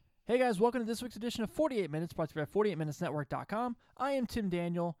Hey guys, welcome to this week's edition of 48 Minutes, brought to you by 48minutesnetwork.com. I am Tim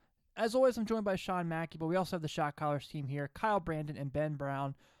Daniel. As always, I'm joined by Sean Mackey, but we also have the Shot Callers team here, Kyle Brandon and Ben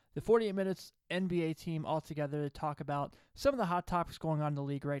Brown, the 48 Minutes NBA team all together to talk about some of the hot topics going on in the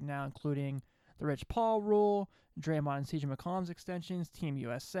league right now, including the Rich Paul rule, Draymond and CJ McCollum's extensions, Team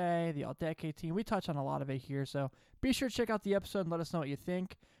USA, the All-Decade team. We touch on a lot of it here, so be sure to check out the episode and let us know what you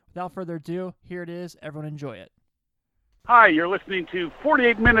think. Without further ado, here it is. Everyone enjoy it. Hi, you're listening to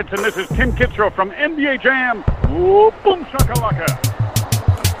 48 Minutes, and this is Tim Kitzrow from NBA Jam. Whoa, boom, shakalaka.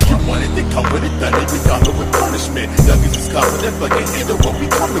 You wanted to come with it, done it, we got it with punishment. Youngest is confident, but can't handle what we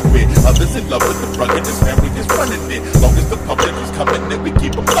coming with. Others in love with the ruggedness, family just running it. Long as the public is coming, then we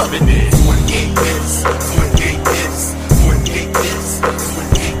keep them loving it. 28 minutes, 28 minutes, 28 minutes,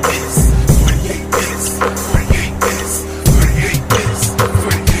 28 minutes, 28 minutes, 28 minutes, 28 minutes,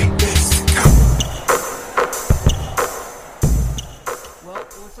 28 minutes. Well,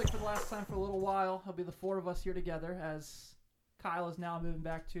 it looks like for the last time for a little while, it'll be the four of us here together as Kyle is now moving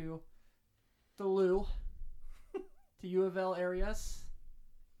back to the Lou, to U of L areas,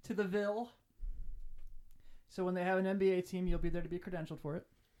 to the Ville. So when they have an NBA team, you'll be there to be credentialed for it.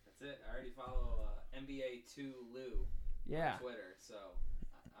 That's it. I already follow NBA2 Lou on Twitter, so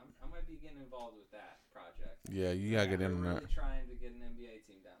I might be getting involved with that project. Yeah, you gotta get in We're there. really trying to get an NBA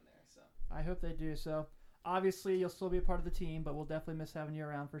team down there. So I hope they do. So obviously you'll still be a part of the team, but we'll definitely miss having you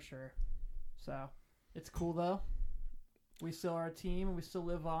around for sure. So it's cool though. We still are a team, and we still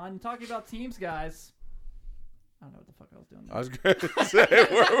live on. And talking about teams, guys. I don't know what the fuck I was doing there. I was going to say,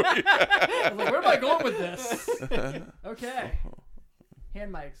 where were we? I was like, where am I going with this? Okay.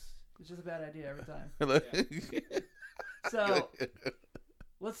 Hand mics. It's just a bad idea every time. So,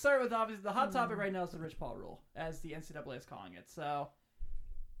 let's start with, obviously, the hot topic right now is the Rich Paul rule, as the NCAA is calling it. So,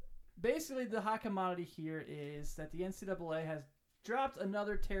 basically, the hot commodity here is that the NCAA has dropped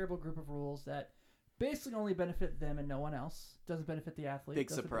another terrible group of rules that basically only benefit them and no one else. Doesn't benefit the athlete. Big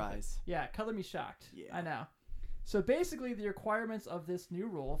doesn't surprise. Yeah, color me shocked. Yeah. I know. So basically, the requirements of this new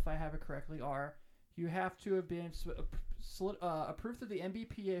rule, if I have it correctly, are you have to have been approved through the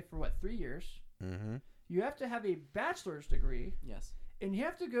NBPA for, 3 years? Mm-hmm. You have to have a bachelor's degree. Yes. And you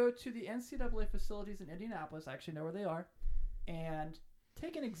have to go to the NCAA facilities in Indianapolis, I actually know where they are, and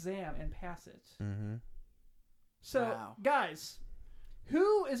take an exam and pass it. Mm-hmm. So, Wow. guys,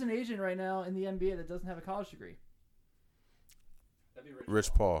 who is an agent right now in the NBA that doesn't have a college degree? that'd be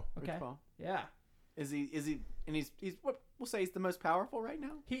Rich Paul. Okay. Rich Paul. Yeah. Is he, and he's what we'll say he's the most powerful right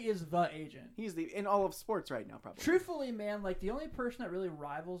now? He is the agent. He's in all of sports right now, probably. Truthfully, man, the only person that really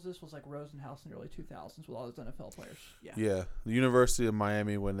rivals this was Rosenhaus in the early 2000s with all those NFL players. Yeah. The University of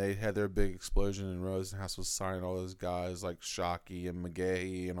Miami, when they had their big explosion and Rosenhaus was signing all those guys like Shockey and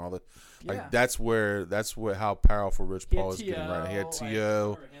McGahee and all the that's how powerful Rich He had Paul is getting right now. He had T.O.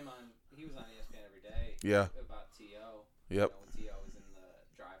 T.O. I remember him he was on ESPN every day. Yeah. About T.O. Yep. When T.O. was in the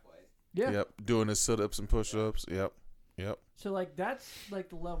driveway. Yeah. Yep. Doing his sit-ups and push-ups. Yep. So, that's, the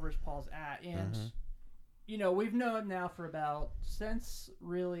level Rich Paul's at. And, we've known now for since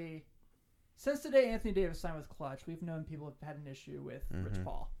the day Anthony Davis signed with Clutch, we've known people have had an issue with Rich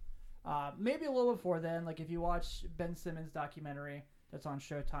Paul. Maybe a little before then, if you watch Ben Simmons' documentary that's on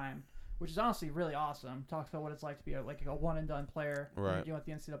Showtime, which is honestly really awesome, talks about what it's like to be a one-and-done player when you're dealing with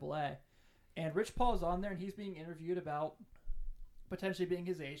the NCAA. And Rich Paul is on there, and he's being interviewed about potentially being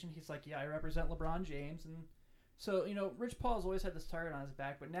his agent. He's like, yeah, I represent LeBron James. And so, Rich Paul's always had this target on his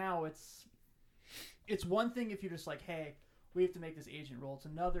back, but now it's one thing if you're just like, hey, we have to make this agent rule. It's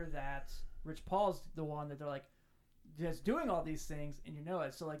another that Rich Paul's the one that they're just doing all these things, and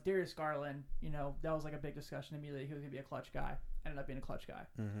it. So, Darius Garland, that was a big discussion immediately. He was going to be a Clutch guy. Ended up being a Clutch guy.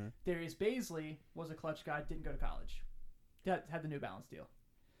 Mm-hmm. Darius Baisley was a Clutch guy, didn't go to college. Had the New Balance deal.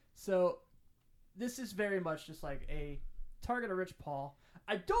 So, this is very much just a target of Rich Paul.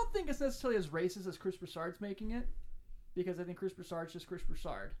 I don't think it's necessarily as racist as Chris Broussard's making it, because I think Chris Broussard's just Chris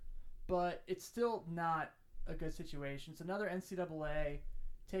Broussard. But it's still not a good situation. It's another NCAA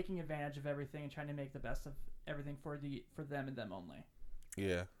taking advantage of everything and trying to make the best of everything for them and them only.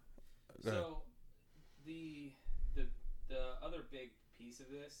 Yeah. So the other big piece of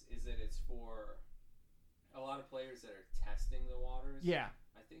this is that it's for a lot of players that are testing the waters. Yeah.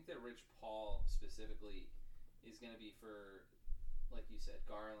 I think that Rich Paul specifically is going to be for, like you said,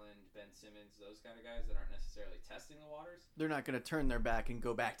 Garland, Ben Simmons, those kind of guys that aren't necessarily testing the waters. They're not going to turn their back and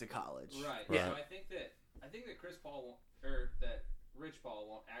go back to college. Right. Right. So I think that Chris Paul won't, or that Rich Paul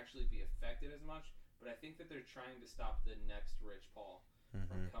won't actually be affected as much, but I think that they're trying to stop the next Rich Paul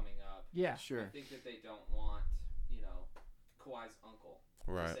from coming up. Yeah. Sure. I think that they don't want, Kawhi's uncle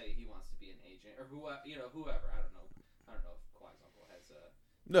to Right. say he wants to be an agent or whoever. I don't know if Kawhi's uncle has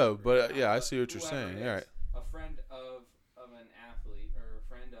No, but Not, I see what you're whoever saying. it All is, right. a friend of an athlete or a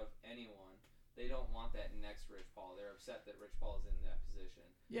friend of anyone, they don't want that next Rich Paul. They're upset that Rich Paul is in that position.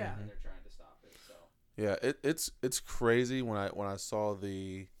 Yeah. And they're trying to stop it. So Yeah, it's crazy when I saw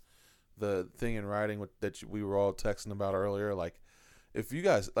the thing in writing that we were all texting about earlier. Like, if you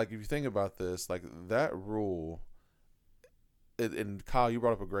think about this, like that rule. And Kyle, you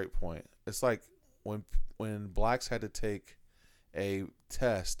brought up a great point. It's like when blacks had to take a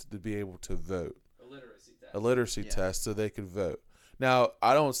test to be able to vote, a literacy test, so they could vote. Now,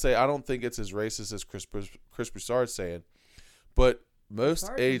 I don't think it's as racist as Chris Broussard's saying, but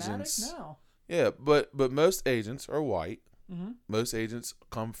most agents, but most agents are white. Mm-hmm. Most agents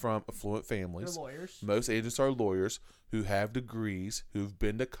come from affluent families. They're lawyers. Most agents are lawyers who have degrees, who've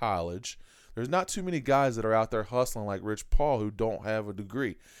been to college. There's not too many guys that are out there hustling like Rich Paul who don't have a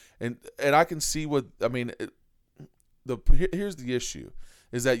degree, and I can see what I mean. Here's the issue: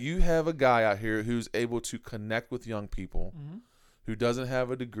 is that you have a guy out here who's able to connect with young people, who doesn't have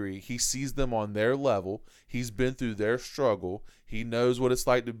a degree. He sees them on their level. He's been through their struggle. He knows what it's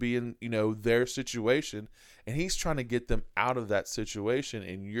like to be in their situation, and he's trying to get them out of that situation.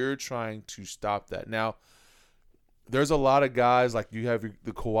 And you're trying to stop that now. There's a lot of guys like you have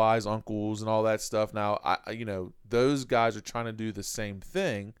the Kawhi's uncles and all that stuff. Now, those guys are trying to do the same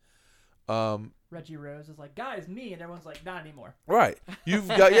thing. Reggie Rose is like, guys, me, and everyone's like, not anymore. Right. You've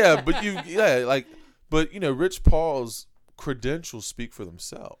got but Rich Paul's credentials speak for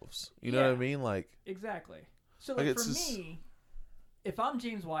themselves. You know what I mean? Like exactly. So like for me, if I'm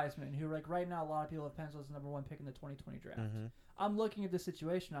James Wiseman, who like right now a lot of people have penciled as the number 1 pick in the 2020 draft, I'm looking at this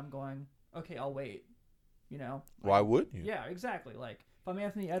situation. I'm going, okay, I'll wait. Why wouldn't you? Yeah, exactly. Like if I'm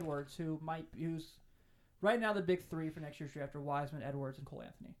Anthony Edwards, who's right now the big 3 for next year's draft are Wiseman, Edwards, and Cole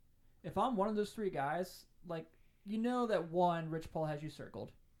Anthony. If I'm one of those 3 guys, like that 1, Rich Paul has you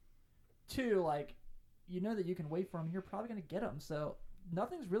circled. 2, like that you can wait for him. You're probably going to get him. So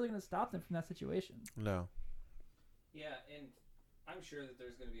nothing's really going to stop them from that situation. No. Yeah, and I'm sure that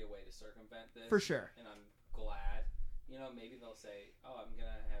there's going to be a way to circumvent this. For sure. And I'm glad. Maybe they'll say, oh, I'm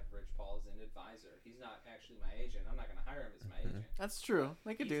going to have Rich Paul as an advisor. He's not actually my agent. I'm not going to hire him as my agent. That's true.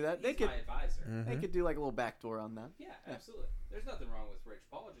 They could do that. He's my advisor. They could do like a little backdoor on that. Yeah, absolutely. There's nothing wrong with Rich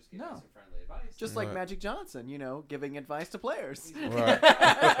Paul just giving some friendly advice. Just like Magic Johnson, giving advice to players. Right.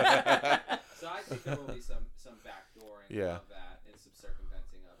 So I think there will be some backdooring of that and some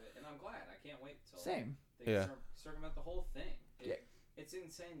circumventing of it. And I'm glad. I can't wait until they circumvent the whole thing. It's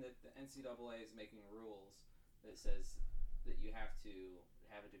insane that the NCAA is making rules that says that you have to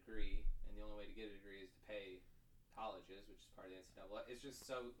have a degree, and the only way to get a degree is to pay colleges, which is part of the NCAA. It's just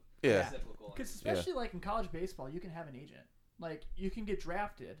so cyclical. Because especially like in college baseball, you can have an agent. Like you can get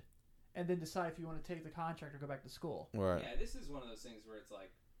drafted, and then decide if you want to take the contract or go back to school. Right. Yeah, this is one of those things where it's like,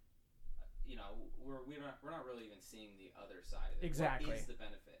 we're not really even seeing the other side of it. Exactly. What is the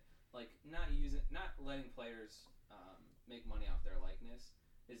benefit? Like not letting players make money off their likeness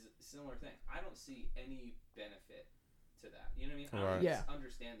is a similar thing. I don't see any benefit to that. You know what I mean? I don't just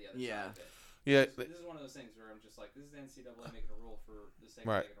understand the other side of it. Yeah. This is one of those things where I'm just like, this is the NCAA making a rule for the sake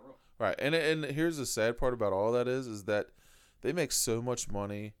of making a rule. Right. And here's the sad part about all that is that they make so much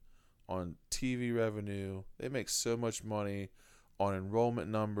money on TV revenue. They make so much money on enrollment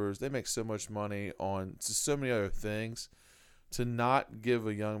numbers. They make so much money on so many other things. To not give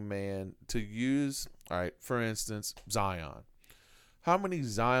a young man to use, for instance, Zion. How many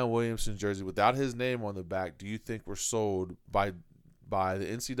Zion Williamson jerseys without his name on the back do you think were sold by the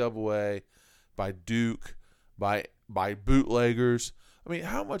NCAA, by Duke, by bootleggers? I mean,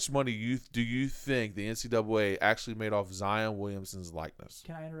 how much money do you think the NCAA actually made off Zion Williamson's likeness?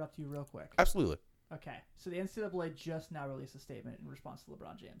 Can I interrupt you real quick? Absolutely. Okay, so the NCAA just now released a statement in response to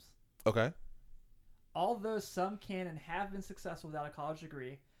LeBron James. Okay. Although some can and have been successful without a college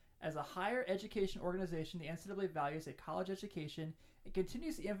degree, as a higher education organization, the NCAA values a college education and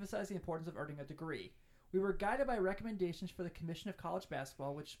continues to emphasize the importance of earning a degree. We were guided by recommendations for the Commission of College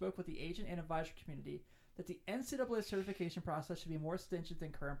Basketball, which spoke with the agent and advisor community, that the NCAA certification process should be more stringent than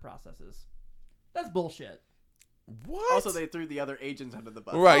current processes. That's bullshit. What? Also, they threw the other agents under the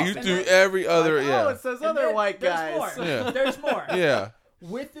bus. Right, you threw every other, it says other white guys. There's more. Yeah.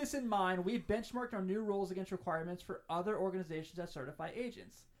 With this in mind, we benchmarked our new rules against requirements for other organizations that certify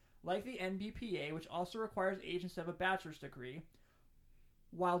agents, like the NBPA, which also requires agents to have a bachelor's degree.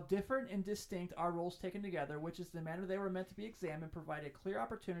 While different and distinct, our rules taken together, which is the manner they were meant to be examined, provide a clear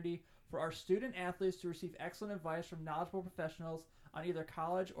opportunity for our student athletes to receive excellent advice from knowledgeable professionals on either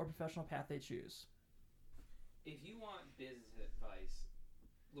college or professional path they choose. If you want business advice,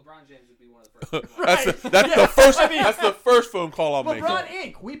 LeBron James would be one of the first. That's the first phone call I'm making. LeBron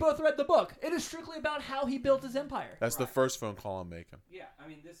Inc. We both read the book. It is strictly about how he built his empire. That's the first phone call I'm making. Yeah, I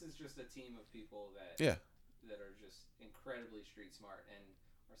mean, this is just a team of people that are just incredibly street smart and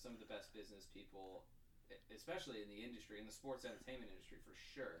are some of the best business people, especially in the industry, in the sports entertainment industry for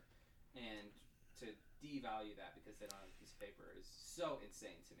sure. And to devalue that because they don't have a piece of paper is so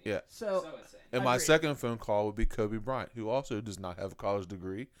insane to me. Yeah. So insane. And my second phone call would be Kobe Bryant, who also does not have a college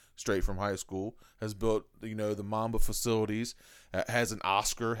degree, straight from high school, has built, the Mamba facilities, has an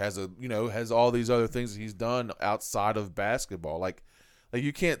Oscar, has all these other things that he's done outside of basketball. Like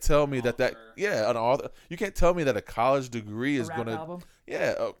you can't tell me an author. You can't tell me that a college degree is going to. Album?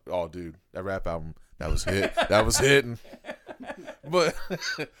 Yeah. Oh, dude, that rap album that was hitting. But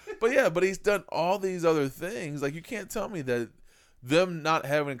he's done all these other things. Like, you can't tell me that them not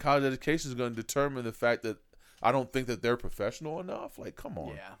having college education is going to determine the fact that I don't think that they're professional enough. Like, come on.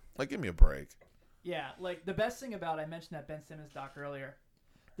 Yeah. Like, give me a break. Yeah, like, the best thing about, I mentioned that Ben Simmons doc earlier.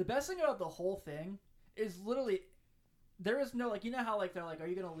 The best thing about the whole thing is literally, there is no, like, you know how, like, they're like, are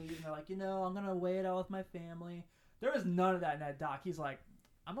you going to leave? And they're like, I'm going to weigh it out with my family. There is none of that in that doc. He's like,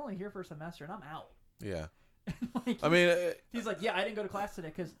 I'm only here for a semester and I'm out. Yeah. He's like, yeah, I didn't go to class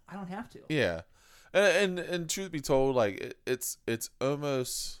today because I don't have to. Yeah, and truth be told, like it's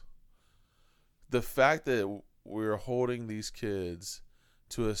almost the fact that we're holding these kids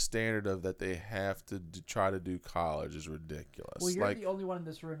to a standard of that they have to try to do college is ridiculous. Well, you're the only one in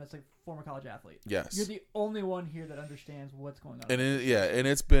this room that's a former college athlete. Yes, you're the only one here that understands what's going on. And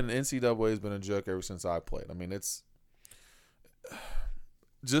it's been NCAA has been a joke ever since I played. I mean, it's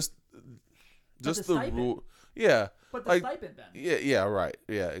just the rule. Yeah. But the stipend, Ben. Yeah, right.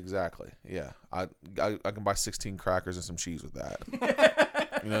 Yeah, exactly. Yeah. I can buy 16 crackers and some cheese with that.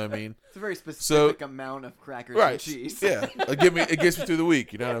 You know what I mean? It's a very specific amount of crackers and cheese. Yeah. It gets me through the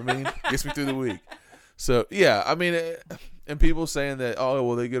week, you know what I mean? It gets me through the week. So, yeah, I mean, and people saying that, oh,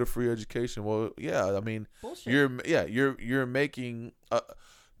 well, they get a free education. Well, yeah, I mean, bullshit. You're making to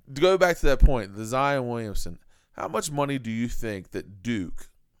go back to that point, the Zion Williamson. How much money do you think that Duke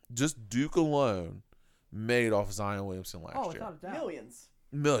alone made off Zion Williamson last year? Without a doubt.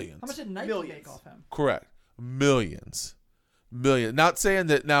 Millions. How much did Nike make off him? Correct. Millions. Not saying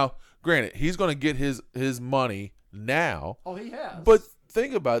that now, granted, he's going to get his money now. Oh, he has. But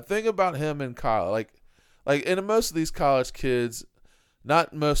think about him in college. Like and most of these college kids,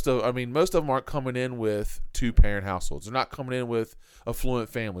 most of them aren't coming in with 2-parent households. They're not coming in with affluent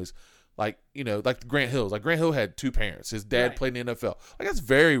families. Like Grant Hill. Like, Grant Hill had 2 parents. His dad played in the NFL. Like, that's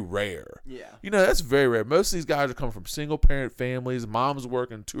very rare. Yeah. That's very rare. Most of these guys are coming from single-parent families. Mom's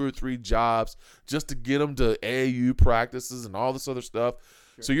working 2 or 3 jobs just to get them to AAU practices and all this other stuff.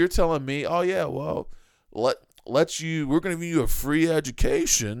 Sure. So you're telling me, oh, yeah, well, we're going to give you a free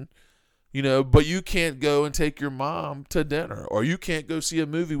education, but you can't go and take your mom to dinner, or you can't go see a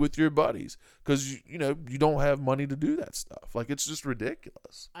movie with your buddies because you don't have money to do that stuff. Like, it's just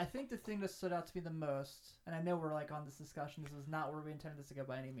ridiculous. I think the thing that stood out to me the most, and I know we're like on this discussion, this is not where we intended this to go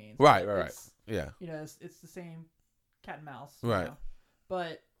by any means. Right. Yeah. It's the same cat and mouse. Right.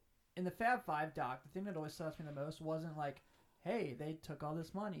 But in the Fab Five doc, the thing that always stood out to me the most wasn't like, hey, they took all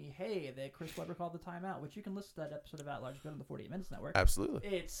this money. Hey, Chris Webber called the timeout, which you can listen to that episode of At Large. Go to the 48 Minutes Network. Absolutely.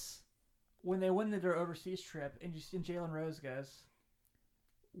 It's when they went their overseas trip, and Jalen Rose goes,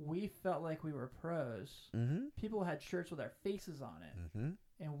 we felt like we were pros. Mm-hmm. People had shirts with our faces on it,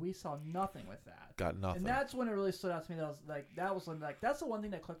 and we saw nothing with that. Got nothing. And that's when it really stood out to me. That's the one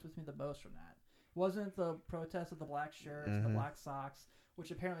thing that clicked with me the most from that. Wasn't the protest of the black shirts, the black socks,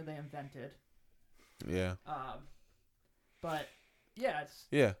 which apparently they invented. Yeah. But yeah,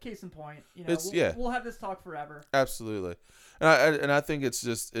 it's case in point. We'll have this talk forever. Absolutely, and I think it's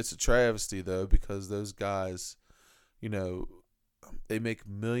a travesty though, because those guys, they make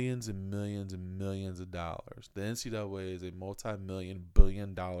millions and millions and millions of dollars. The NCAA is a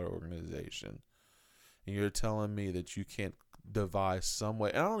multi-billion-dollar organization, and you're telling me that you can't devise some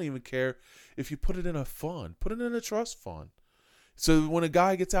way. And I don't even care if you put it in a fund, put it in a trust fund. So when a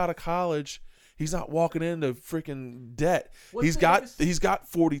guy gets out of college, he's not walking into freaking debt. He's got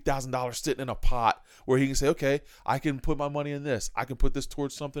 $40,000 sitting in a pot where he can say, okay, I can put my money in this. I can put this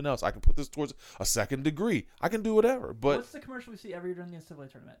towards something else. I can put this towards a second degree. I can do whatever. But what's the commercial we see every year during the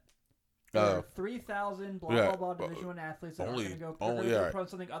NCAA tournament? There are 3,000 blah blah Division I athletes that are going to go pro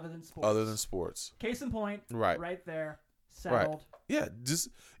something other than sports. Other than sports. Case in point, right there, settled. Right. Yeah, just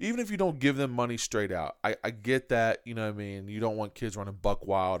even if you don't give them money straight out, I get that. You know what I mean? You don't want kids running buck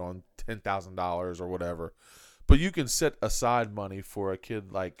wild on $10,000 or whatever, but you can set aside money for a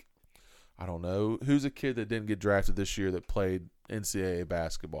kid like, I don't know, who's a kid that didn't get drafted this year that played NCAA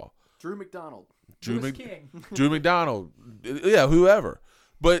basketball. Drew McDonald. King. Drew McDonald. Yeah, whoever.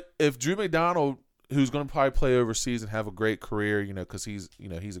 But if Drew McDonald, who's going to probably play overseas and have a great career, because he's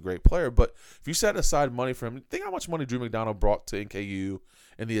a great player. But if you set aside money for him, think how much money Drew McDonald brought to NKU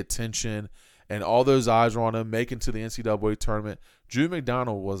and the attention and all those eyes were on him making to the NCAA tournament. Drew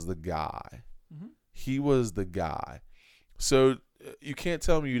McDonald was the guy. Mm-hmm. He was the guy. So you can't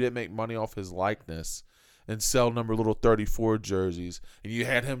tell me you didn't make money off his likeness and sell number little 34 jerseys, and you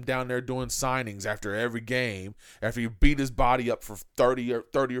had him down there doing signings after every game, after you beat his body up for 30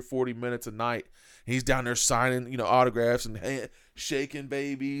 or 40 minutes a night. He's down there signing, autographs and shaking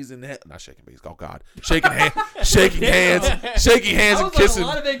babies and not shaking babies. Oh God, shaking hands, shaking hands and kissing. A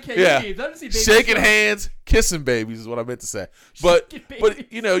lot of NKU yeah, games. I didn't see babies shaking hands, kissing babies is what I meant to say. But babies.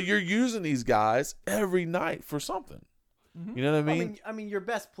 you're using these guys every night for something. Mm-hmm. You know what I mean? I mean, your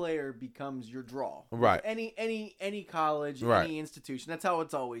best player becomes your draw. Right. Any college, right. any institution. That's how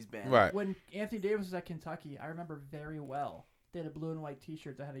it's always been. Right. When Anthony Davis was at Kentucky, I remember very well. They had a blue and white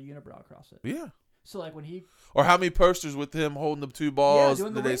T-shirt that had a unibrow across it. Yeah. So like when he or how many posters with him holding the two balls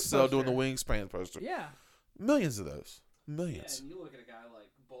doing that the they sell poster. doing the wingspan poster? Yeah. Millions of those. Millions. Yeah, and you look at a guy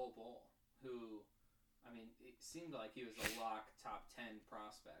like Bol Bol, who, I mean, it seemed like he was a lock top 10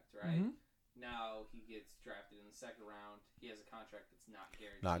 prospect, right? Mm-hmm. Now he gets drafted in the second round. He has a contract that's not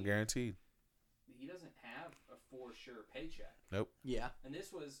guaranteed. Not guaranteed. He doesn't have a for sure paycheck. Nope. Yeah. And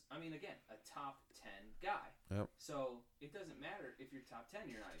this was, I mean, again, a top 10 guy. Yep. So it doesn't matter if you're top 10,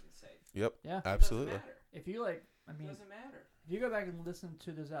 you're not even safe. Yep. Yeah. Absolutely. It doesn't matter. If you It doesn't matter. if you go back and listen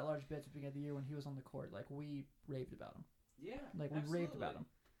to those at-large bits at the beginning of the year when he was on the court, like we raved about him. Yeah. Like we raved about him.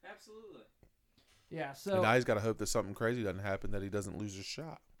 Absolutely. Yeah. And So now he's got to hope that something crazy doesn't happen, that he doesn't lose his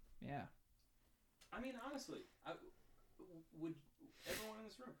shot. yeah. I mean, honestly, would everyone in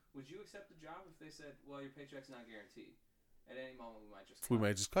this room, would you accept the job if they said, well, your paycheck's not guaranteed? At any moment, we might just cut We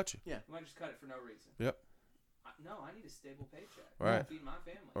may it. just cut you. Yeah. We might just cut it for no reason. Yep. No, I need a stable paycheck. Right. To feed my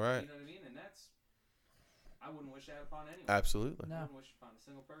family. Right. You know what I mean? And that's, I wouldn't wish that upon anyone. Absolutely. No. I wouldn't wish it upon a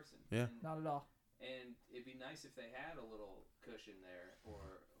single person. Yeah. Not at all. And it'd be nice if they had a little cushion there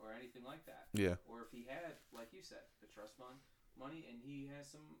or anything like that. Yeah. Or if he had, like you said, the trust fund money and he has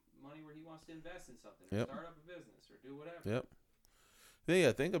some money where he wants to invest in something or Yep. start up a business or do whatever. Yep.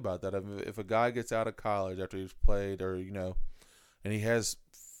 Yeah, think about that. If a guy gets out of college after he's played or, and he has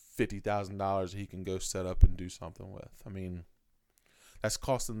 $50,000 he can go set up and do something with. I mean, it's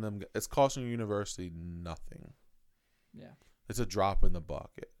costing the university nothing. Yeah. It's a drop in the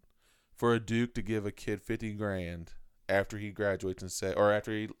bucket. For a Duke to give a kid $50,000 after he graduates or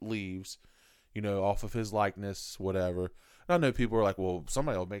after he leaves, off of his likeness, whatever. And I know people are like, well,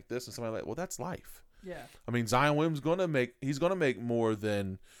 somebody will make this and somebody like, well, that's life. Yeah. I mean, Zion Williams gonna make more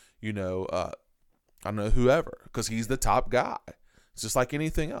than, I don't know, whoever, because he's the top guy. It's just like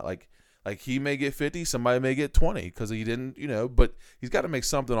anything else. Like he may get 50, somebody may get 20 because he didn't, but he's got to make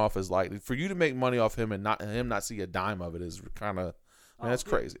something off his life. For you to make money off him and him not see a dime of it is kind of, that's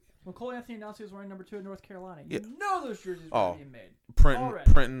crazy. When Cole Anthony announced he was wearing number 2 in North Carolina, Yeah. you know those jerseys were being made.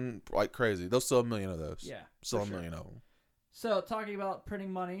 Printing like crazy. They'll sell 1 million of those. Yeah. Sell for 1 million of them. So, talking about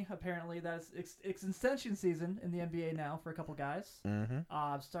printing money, apparently that's it's extension season in the NBA now for a couple guys.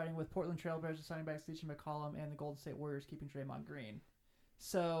 Mm-hmm. Starting with Portland Trailblazers signing back CJ McCollum and the Golden State Warriors keeping Draymond Green.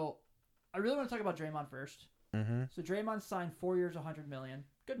 So, I really want to talk about Draymond first. Mm-hmm. So, Draymond signed 4 years, $100 million.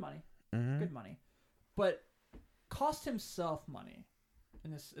 Good money. Mm-hmm. Good money. But cost himself money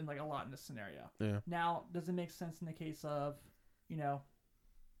in a lot in this scenario. Yeah. Now, does it make sense in the case of,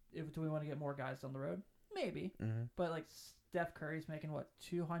 do we want to get more guys down the road? Maybe. Mm-hmm. But Steph Curry's making what,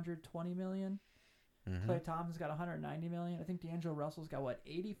 $220 million? Mm-hmm. Klay Thompson's got $190 million. I think D'Angelo Russell's got what,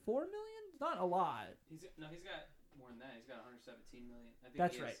 $84 million? It's not a lot. He's got more than that. He's got $117 million. I think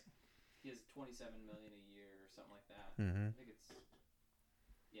That's right. He has $27 million a year or something like that. Mm-hmm. I think it's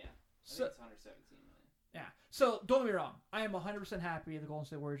it's $117 million. Yeah. So don't get me wrong. I am 100% happy the Golden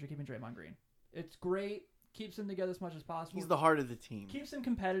State Warriors are keeping Draymond Green. It's great. Keeps them together as much as possible. He's the heart of the team. Keeps them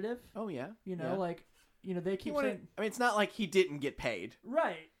competitive. Oh yeah. They keep saying, I mean, it's not like he didn't get paid.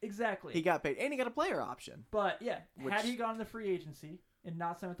 right. Exactly. He got paid, and he got a player option. But yeah, Which- had he gone to free agency and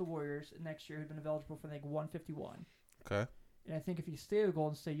not signed with the Warriors next year, he'd been eligible for 151. Okay. And I think if he stayed with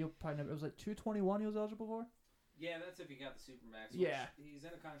Golden State, you'll probably know it was 221 he was eligible for. Yeah, that's if he got the Supermax. Yeah. He's in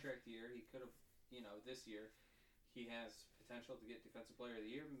a contract year. He could have, this year, he has potential to get Defensive Player of the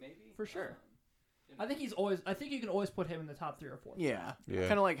Year, maybe. For sure. I think you can always put him in the top 3 or 4. Yeah. Yeah.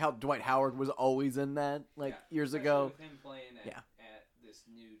 Kind of like how Dwight Howard was always in that, years especially ago. With him playing at this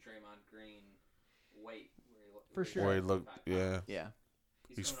new Draymond Green weight. For sure. Where he looked, yeah. Yeah.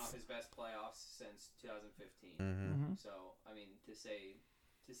 He's coming off his best playoffs since 2015. So, I mean, to say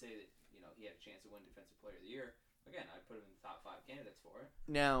that, he had a chance to win Defensive Player of the Year, again, I'd put him in the top 5 candidates for it.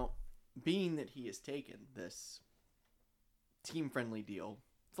 Now, being that he has taken this team-friendly deal,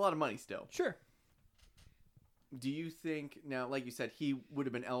 it's a lot of money still. Sure. Do you think, now, like you said, he would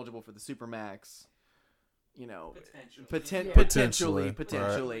have been eligible for the Supermax, potentially.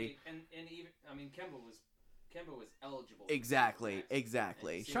 Right. And even, I mean, Kemba was eligible. Exactly.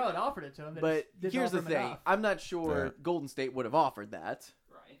 Charlotte offered it to him, but here's the thing: I'm not sure Golden State would have offered that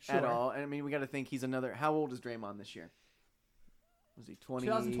at all. And I mean, we got to think he's another. How old is Draymond this year? Was he 20?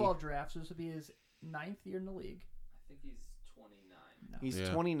 2012 draft, so this would be his 9th year in the league. I think he's 29. No. He's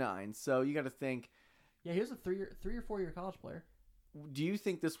 29, so you got to think. Yeah, he was a 3 or 4 year college player. Do you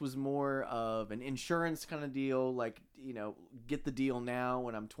think this was more of an insurance kind of deal, like get the deal now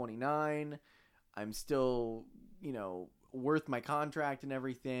when I'm 29? I'm still, worth my contract and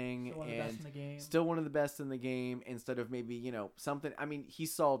everything, still one of the best in the game. Instead of maybe, something. I mean, he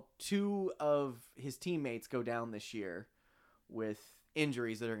saw 2 of his teammates go down this year with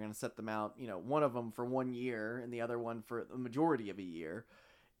injuries that are going to set them out. One of them for 1 year and the other one for the majority of a year.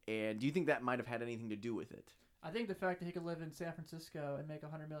 And do you think that might have had anything to do with it? I think the fact that he could live in San Francisco and make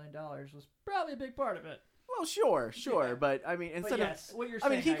 $100 million was probably a big part of it. Well, sure, Yeah. But I mean, instead of what you're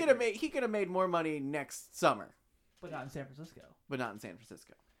saying, saying, he could have made more money next summer, but not in San Francisco.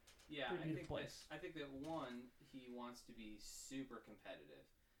 Yeah, I think that one, he wants to be super competitive,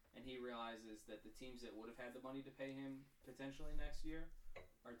 and he realizes that the teams that would have had the money to pay him potentially next year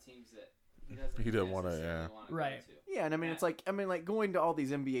are teams that he doesn't want to right. To. Yeah, and I mean, it's like going to all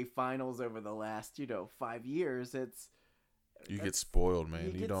these NBA finals over the last 5 years, you get spoiled,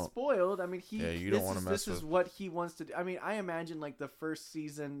 man. You get spoiled. I mean, you don't want to mess with. This is what he wants to do. I mean, I imagine like the first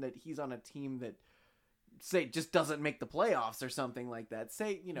season that he's on a team that say just doesn't make the playoffs or something like that.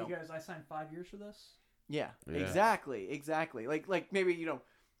 Say, You guys, I signed 5 years for this. Yeah. Exactly. Like maybe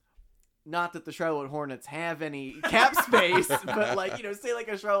not that the Charlotte Hornets have any cap space, but say like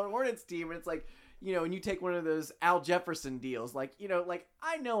a Charlotte Hornets team, and it's like, and you take one of those Al Jefferson deals, like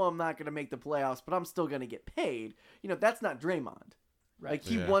I know I'm not going to make the playoffs, but I'm still going to get paid. That's not Draymond. Right. Like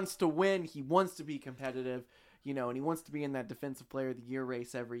he wants to win, he wants to be competitive, and he wants to be in that Defensive Player of the Year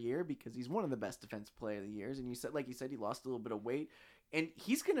race every year because he's one of the best Defensive Player of the Years. And you said, he lost a little bit of weight, and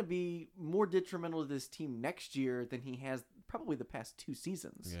he's going to be more detrimental to this team next year than he has probably the past 2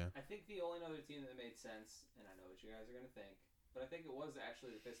 seasons. Yeah. I think the only other team that made sense, and I know what you guys are going to think, but I think it was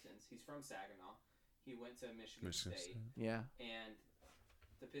actually the Pistons. He's from Saginaw. He went to Michigan State. Yeah. And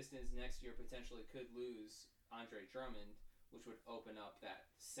the Pistons next year potentially could lose Andre Drummond, which would open up that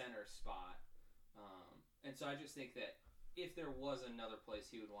center spot. And so I just think that if there was another place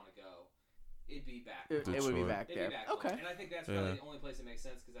he would want to go, it'd be back. It would be back there. Okay. And I think that's probably the only place that makes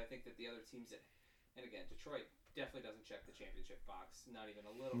sense, because I think that the other teams that, and again, Detroit definitely doesn't check the championship box, not even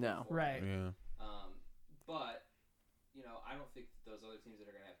a little. No. Right. Yeah. But I don't think those other teams that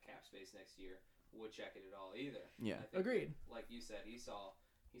are going to have cap space next year would check it at all either. Yeah. Agreed. Like you said, he saw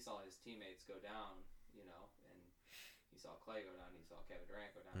his teammates go down, and he saw Clay go down, he saw Kevin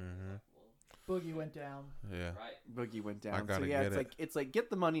Durant go down. Mm-hmm. Boogie went down. Yeah. Right. Boogie went down. I gotta it's like get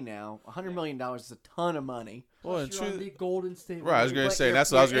the money now. $100 million is a ton of money. Well, and truth, the Golden State. right? I was gonna say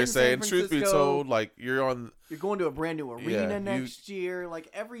that's what I was gonna say. And truth be told, like you're going to a brand new arena next year. Like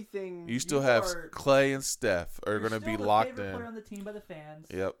everything. You still have Clay and Steph are gonna be locked in. Player on the team by the fans.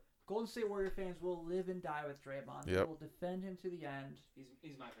 Yep. Golden State Warrior fans will live and die with Draymond. They will defend him to the end.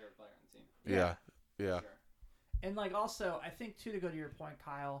 He's my favorite player on the team. Yeah. Sure. And also, I think too, to go to your point,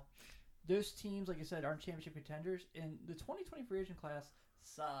 Kyle, those teams, like you said, aren't championship contenders, and the 2020 free agent class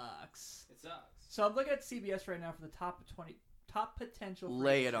sucks. It sucks. So I'm looking at CBS right now for the top potential.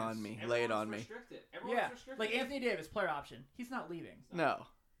 Lay it on me. Restricted. Restricted. Like Anthony Davis, player option. He's not leaving. No.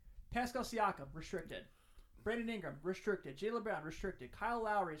 Pascal Siakam, restricted. Brandon Ingram, restricted. Jaylen Brown, restricted. Kyle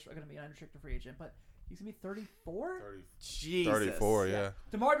Lowry is going to be an unrestricted free agent, but he's going to be 34? Jesus. 34, yeah.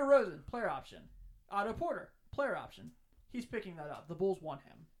 DeMar DeRozan, player option. Otto Porter, player option. He's picking that up. The Bulls want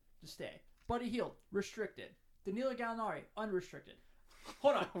him to stay. Buddy Hield, restricted. Danilo Gallinari, unrestricted.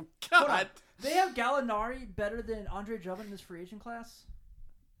 Hold on. Oh, God. Hold on. They have Gallinari better than Andre Drummond in this free agent class?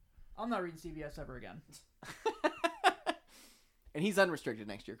 I'm not reading CBS ever again. And he's unrestricted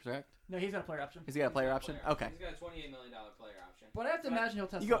next year, correct? No, he's got a player option. He's got a player option? Okay. He's got a $28 million player option. But I have to imagine he'll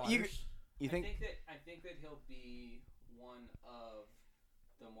test the waters. You think? I think that he'll be one of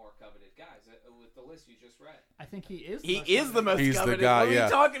the more coveted guys with the list you just read. I think he is. He is the most He's coveted. the guy, what are you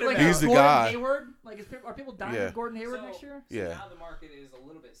talking about? He's the Gordon guy. Hayward? Like, are people dying with Gordon Hayward next year? So now the market is a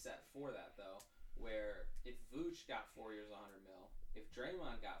little bit set for that, though, where if Vooch got 4 years, $100 million, if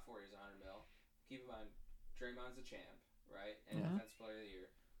Draymond got 4 years, $100 million, keep in mind Draymond's a champ, right? And Defensive Player of the Year.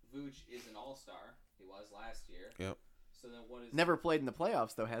 Vooch is an all-star. He was last year. Yep. So then what is... Never played in the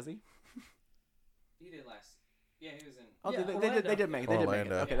playoffs, though, has he? He did last... Yeah, he was in... Oh, Yeah, they did make it. They did make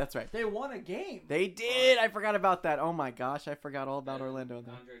it. Okay, that's right. They won a game. They did. I forgot about that. Oh, my gosh. I forgot all about Orlando.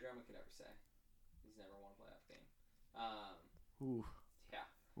 Andre Drummond can never say. He's never won a playoff game. Ooh.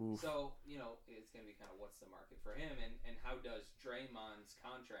 Yeah. Oof. So, it's going to be kind of what's the market for him, and how does Draymond's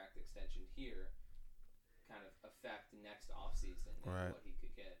contract extension here kind of affect next offseason and what he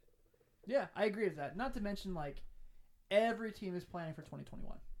could get? Yeah, I agree with that. Not to mention, every team is planning for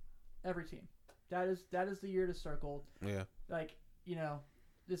 2021. Every team. That is the year to start gold. Yeah.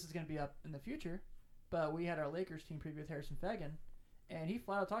 This is going to be up in the future, but we had our Lakers team preview with Harrison Fagin, and he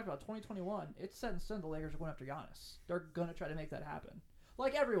flat out talked about 2021. It's set in stone the Lakers are going after Giannis. They're going to try to make that happen.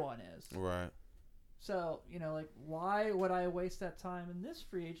 Like everyone is. Right. So, why would I waste that time in this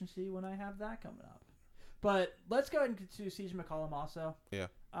free agency when I have that coming up? But let's go ahead and get to CJ McCollum also. Yeah.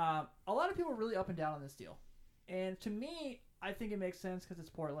 A lot of people are really up and down on this deal. And to me, I think it makes sense because it's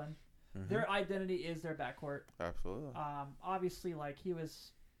Portland. Mm-hmm. Their identity is their backcourt. Absolutely. Obviously, he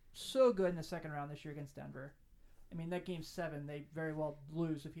was so good in the second round this year against Denver. I mean, that game 7, they very well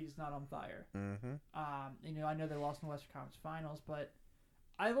lose if he's not on fire. Mm-hmm. I know they lost in the Western Conference Finals, but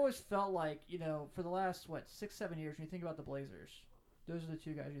I've always felt like, for the last, 6-7 years, when you think about the Blazers, those are the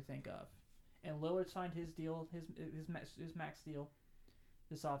two guys you think of. And Lillard signed his deal, his max deal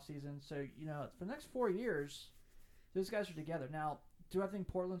this offseason. So, for the next 4 years, those guys are together. Now, do I think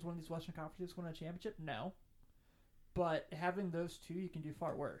Portland's one of these Western Conferences going to a championship? No. But having those two, you can do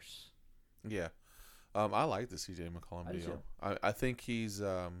far worse. Yeah. I like the CJ McCollum deal. I think he's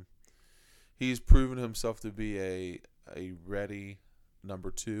proven himself to be a ready number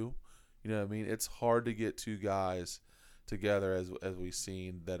 2. You know what I mean? It's hard to get two guys together as we've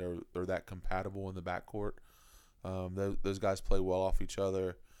seen that are that compatible in the backcourt. Those guys play well off each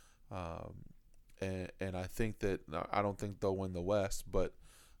other. And I think that I don't think they'll win the West, but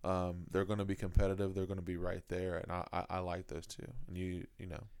they're going to be competitive. They're going to be right there, and I like those two. And you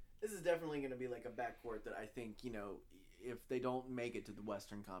know, this is definitely going to be like a backcourt that I think if they don't make it to the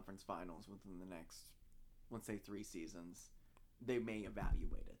Western Conference Finals within the next, let's say 3 seasons, they may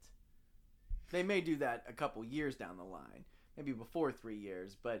evaluate it. They may do that a couple years down the line, maybe before 3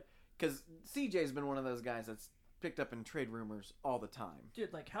 years, but because CJ's been one of those guys that's picked up in trade rumors all the time. Dude,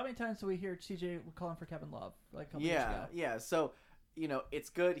 how many times do we hear CJ calling for Kevin Love? A couple years ago? Yeah. So, it's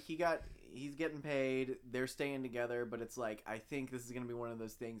good. He's getting paid. They're staying together, but it's I think this is going to be one of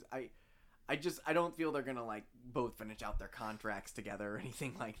those things. I don't feel they're going to both finish out their contracts together or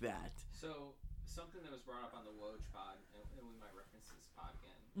anything like that. So, something that was brought up on the Woj pod, and we might reference this pod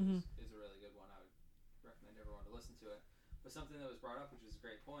again, is a really good one. I would recommend everyone to listen to it. But something that was brought up, which is a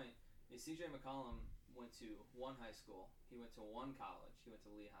great point, is CJ McCollum went to one high school. He went to one college. He went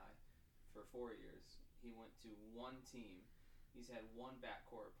to Lehigh for 4 years. He went to one team. He's had one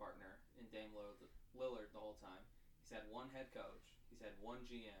backcourt partner in Dame Lillard the whole time. He's had one head coach. He's had one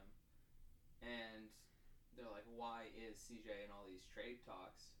GM. And they're like, why is CJ in all these trade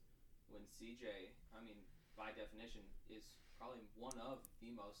talks when CJ, by definition, is probably one of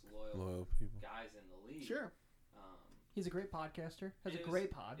the most loyal guys in the league. Sure. He's a great podcaster. Has a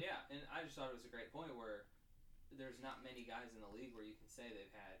great pod. Yeah, and I just thought it was a great point where there's not many guys in the league where you can say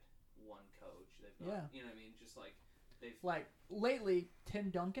they've had one coach. They've got, you know what I mean? Just they've... lately,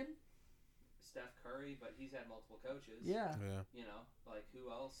 Tim Duncan. Steph Curry, but he's had multiple coaches. Yeah. Who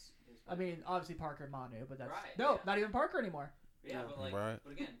else? Obviously Parker and Manu, but that's... Right, not even Parker anymore. Yeah, but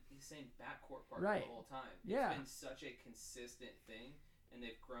again, he's saying backcourt partner the whole time. Yeah. It's been such a consistent thing, and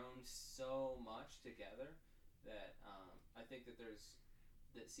they've grown so much together that I think that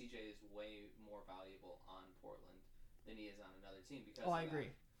CJ is way more valuable on Portland than he is on another team because I agree.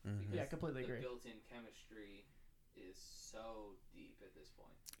 Mm-hmm. Yeah, completely agree. The built-in chemistry is so deep at this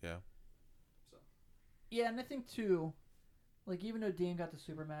point. Yeah. So. Yeah, and I think too, even though Dame got the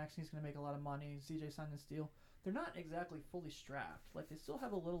Supermax, he's going to make a lot of money. CJ signed this deal. They're not exactly fully strapped. They still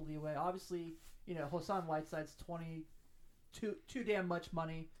have a little leeway. Obviously, Hassan Whiteside's too damn much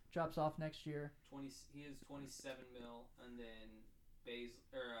money. Drops off next year. He is $27 million, and then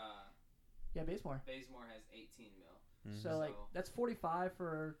Bazemore has $18 million. Mm-hmm. So that's 45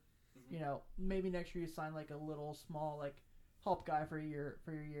 for maybe next year you sign a little small help guy for your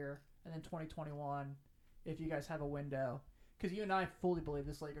year, and then 2021 if you guys have a window, because you and I fully believe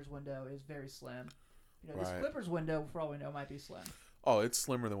this Lakers window is very slim. This Clippers window for all we know might be slim. Oh, it's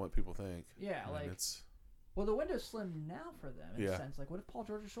slimmer than what people think. Yeah, it's. Well, the window's slim now for them in a sense. What if Paul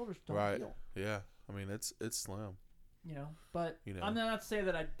George's shoulders don't heal? Yeah, it's slim. But I'm not saying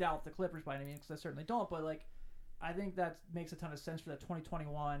that I doubt the Clippers by any means, because I certainly don't. But like, I think that makes a ton of sense for that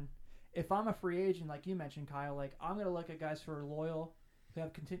 2021. If I'm a free agent, like you mentioned, Kyle, like I'm gonna look at guys who are loyal, who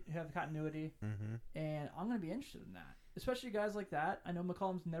have continuity, and I'm gonna be interested in that. Especially guys like that. I know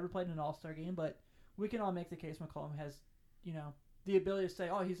McCollum's never played in an All-Star game, but we can all make the case McCollum has, the ability to say,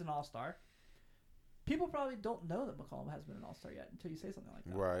 "Oh, he's an All-Star." People probably don't know that McCollum has been an All-Star yet until you say something like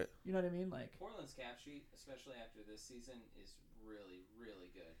that. Right. You know what I mean? Like Portland's cap sheet, especially after this season, is really, really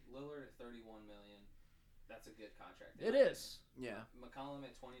good. Lillard at $31 million, that's a good contract. It is. Yeah. McCollum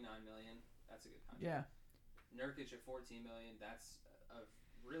at $29 million, that's a good contract. Yeah. Nurkic at $14 million, that's a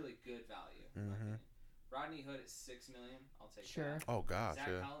really good value. Rodney Hood at $6 million, I'll take that. Oh gosh.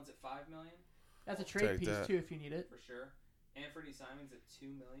 Zach Collins at $5 million. That's a trade piece too, if you need it. For sure. Anthony Simons at $2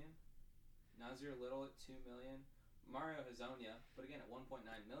 million. Nazir Little at $2 million. Mario Hezonja, but again at $1.9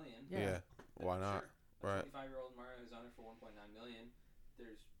 million. Yeah. Why not? Sure. Right. 25-year-old Mario Hezonja for $1.9 million.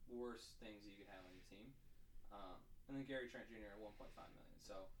 There's worse things you could have on your team. And then Gary Trent Jr. at $1.5 million.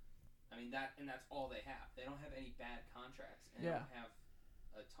 So, I mean that's all they have. They don't have any bad contracts, and they don't have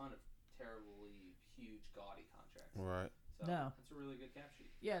a ton of terribly huge, gaudy contracts. Right. So that's a really good cap sheet.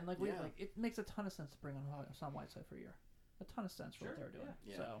 Yeah, and it makes a ton of sense to bring on Hassan Whiteside for a year. A ton of sense for what they were doing.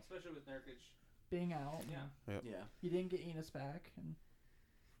 Yeah. So especially with Nurkic being out. Yeah. You didn't get Enos back, and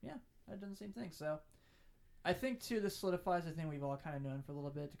I've done the same thing. So I think too, this solidifies the thing we've all kind of known for a little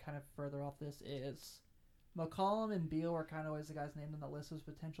bit. To kind of further off this is McCollum and Beal are kind of always the guys named on the list as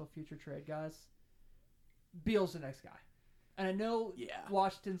potential future trade guys. Beal's the next guy, and I know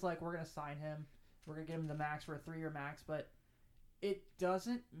Washington's like, we're gonna sign him, we're gonna give him the max for a 3-year max, but it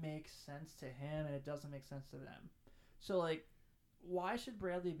doesn't make sense to him, and it doesn't make sense to them. So, like, why should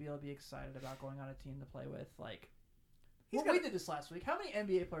Bradley Beal be excited about going on a team to play with? Like, we did this last week. How many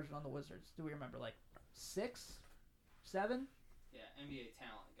NBA players are on the Wizards? Do we remember? Like, 6? 7? Yeah, NBA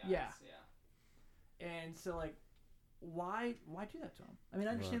talent guys. Yeah. And so, like, why do that to him? I mean,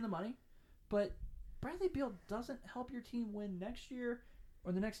 I understand the money, but Bradley Beal doesn't help your team win next year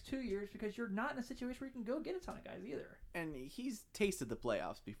or the next 2 years because you're not in a situation where you can go get a ton of guys either. And he's tasted the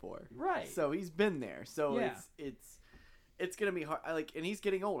playoffs before. Right. So he's been there. So it's going to be hard. And he's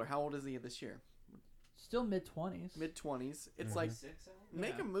getting older. How old is he this year? Still mid-20s. Mid-20s. It's like,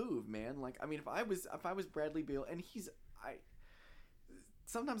 make a move, man. Like, I mean, if I was Bradley Beal, and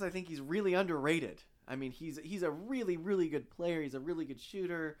sometimes I think he's really underrated. I mean, he's a really, really good player. He's a really good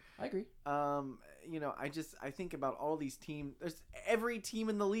shooter. I agree. I think about all these teams. Every team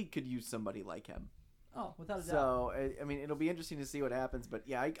in the league could use somebody like him. Oh, without a doubt. So, I mean, it'll be interesting to see what happens. But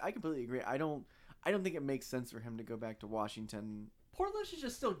yeah, I completely agree. I don't think it makes sense for him to go back to Washington. Portland should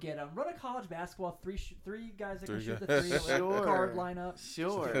just still get him. Run a college basketball, three guys that can shoot the three. Sure. Guard lineup.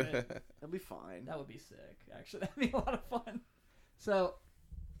 Sure. That'll be fine. That would be sick. Actually, that'd be a lot of fun. So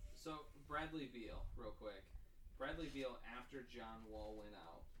Bradley Beal, real quick. Bradley Beal, after John Wall went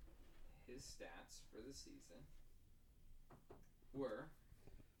out, his stats for the season were,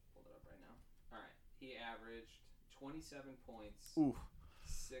 hold it up right now. All right, he averaged 27 points,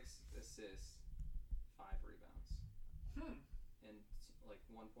 6 assists, 5 rebounds, and like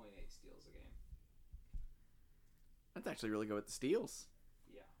 1.8 steals a game. That's actually really good with the steals.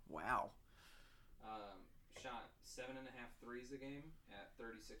 Yeah. Wow. Shot 7.5 threes a game at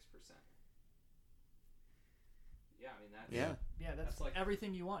 36%. Yeah, I mean that's like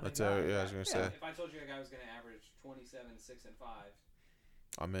everything you want. That's I was gonna say. If I told you a guy was gonna average 27, 6, and 5,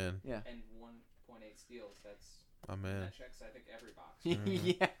 I'm in. Yeah. And 1.8 steals, I'm in. That checks I think every box.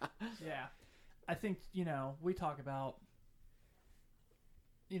 Yeah. I think we talk about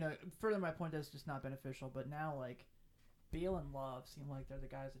further my point is just not beneficial, but now like Beal and Love seem like they're the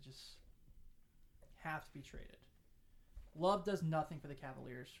guys that just have to be traded. Love does nothing for the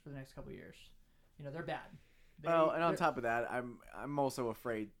Cavaliers for the next couple of years. They're bad. And on top of that, I'm also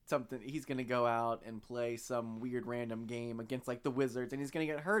afraid he's going to go out and play some weird random game against like the Wizards, and he's going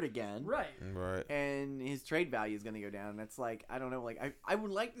to get hurt again. Right. And his trade value is going to go down. And it's like, I don't know, like I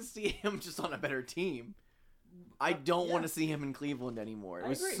would like to see him just on a better team. I don't want to see him in Cleveland anymore. It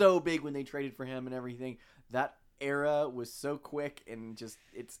was so big when they traded for him and everything. That era was so quick and just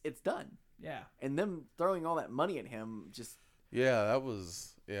it's done. Yeah. And them throwing all that money at him just. Yeah, that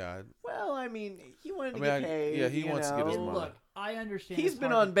was. Yeah. Well, I mean, he wanted to get paid. Yeah, he wants to get his money. Look, I understand. He's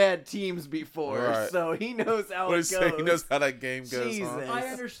been on bad teams before, so he knows how it goes. He knows how that game goes. Jesus. I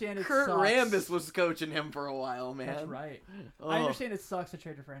understand it Kurt sucks. Rambis was coaching him for a while, man. That's right. I understand it sucks to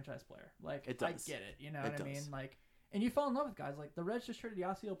trade a franchise player. Like, it does. I get it. You know what I mean? Like, and you fall in love with guys. Like, the Reds just traded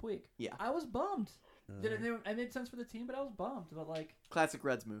Yasiel Puig. Yeah. I was bummed. It made sense for the team, but I was bummed. But, like... Classic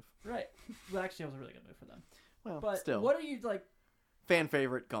Reds move. Right. Well, actually, it was a really good move for them. Well, but still, what are you like? Fan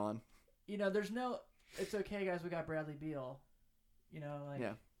favorite gone. There's no. It's okay, guys. We got Bradley Beal.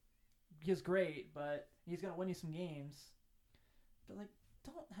 Yeah. He's great, but he's gonna win you some games. But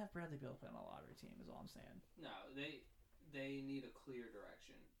don't have Bradley Beal play on a lottery team. Is all I'm saying. No, they need a clear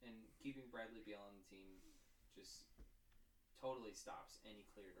direction, and keeping Bradley Beal on the team just totally stops any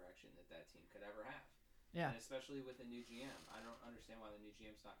clear direction that team could ever have. Yeah. And especially with a new GM, I don't understand why the new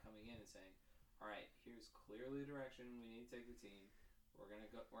GM's not coming in and saying, "All right, here's clearly the direction we need to take the team. We're gonna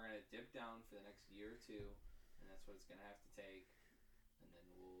dip down for the next year or two, and that's what it's gonna have to take, and then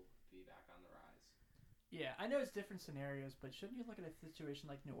we'll be back on the rise." Yeah, I know it's different scenarios, but shouldn't you look at a situation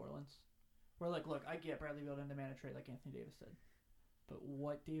like New Orleans, where look, I get Bradley Beal to demand a trade like Anthony Davis did, but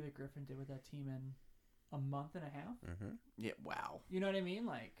what David Griffin did with that team in a month and a half? Mm-hmm. Yeah, wow. You know what I mean?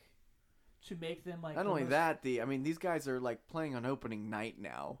 To make them Not only that, these guys are playing on opening night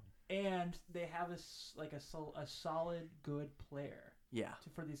now, and they have a solid, good player. Yeah.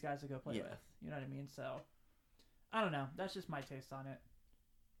 For these guys to go play with. You know what I mean? So, I don't know. That's just my taste on it.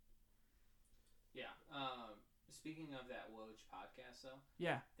 Yeah. Speaking of that Woj podcast, though.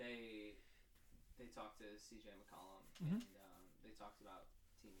 Yeah. They talked to CJ McCollum, mm-hmm. and they talked about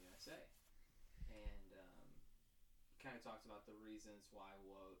Team USA, and kind of talked about the reasons why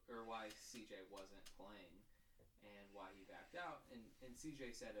CJ wasn't playing, and why he backed out. And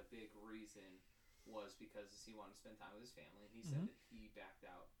CJ said a big reason was because he wanted to spend time with his family, and he said that he backed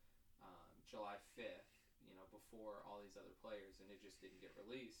out July 5th, before all these other players, and it just didn't get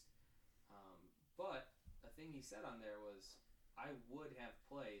released. But a thing he said on there was, I would have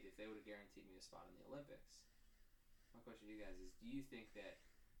played if they would have guaranteed me a spot in the Olympics. My question to you guys is, do you think that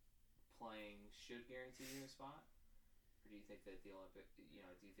playing should guarantee you a spot? Or do you think that do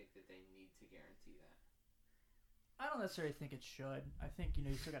you think that they need to guarantee that? I don't necessarily think it should. I think, you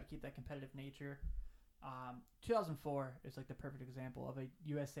still got to keep that competitive nature. 2004 is the perfect example of a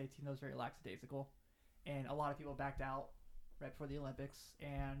USA team that was very lackadaisical. And a lot of people backed out right before the Olympics.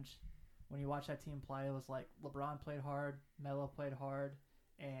 And when you watch that team play, it was LeBron played hard, Melo played hard,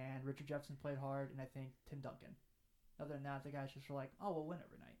 and Richard Jefferson played hard, and I think Tim Duncan. Other than that, the guys just were we'll win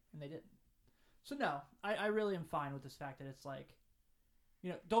every night. And they didn't. So, no, I really am fine with this fact that it's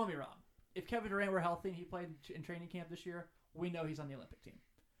don't get me wrong. If Kevin Durant were healthy and he played in training camp this year, we know he's on the Olympic team.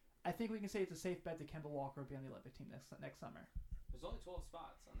 I think we can say it's a safe bet that Kemba Walker will be on the Olympic team next summer. There's only 12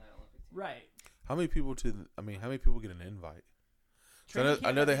 spots on that Olympic team. Right. How many people get an invite? So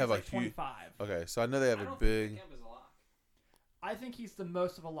I know they have a huge. 25. Okay, so I know they have a big. Think Kemba's a lock. I think he's the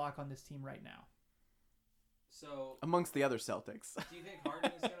most of a lock on this team right now. So amongst the other Celtics. Do you think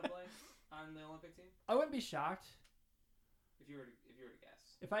Harden is going to play on the Olympic team? I wouldn't be shocked. If you were to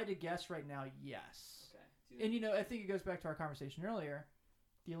guess. If I had to guess right now, yes. Okay. And I think it goes back to our conversation earlier.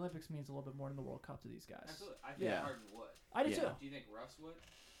 The Olympics means a little bit more than the World Cup to these guys. Absolutely. I think Harden would. I do too. Do you think Russ would?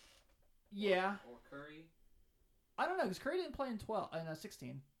 Yeah. Or Curry? I don't know, because Curry didn't play in 16.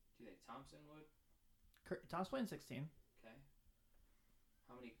 Do you think Thompson would? Thompson played in 16. Okay.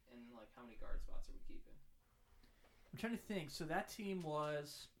 How many guard spots are we keeping? I'm trying to think. So that team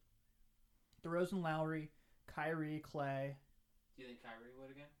was DeRozan, Lowry, Kyrie, Clay. Do you think Kyrie would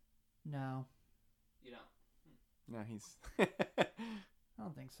again? No. You don't? No, he's... I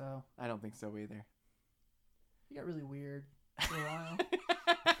don't think so. I don't think so either. He got really weird for a while.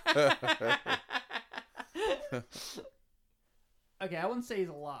 Okay, I wouldn't say he's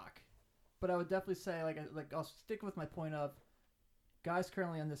a lock, but I would definitely say I'll stick with my point of guys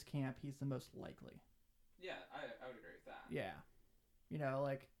currently on this camp. He's the most likely. Yeah, I would agree with that. Yeah,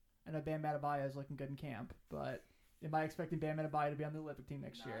 I know Bam Adebayo is looking good in camp, but am I expecting Bam Adebayo to be on the Olympic team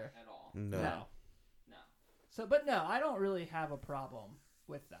next year? Not at all. No. So, but no, I don't really have a problem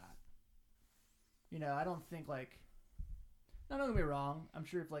with that. I don't think Now, don't get me wrong. I'm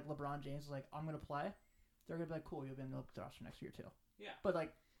sure if LeBron James is I'm going to play, they're going to be cool, you'll be in the Olympic roster next year too. Yeah. But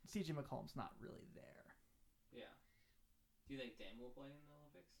CJ McCollum's not really there. Yeah. Do you think Dame will play in the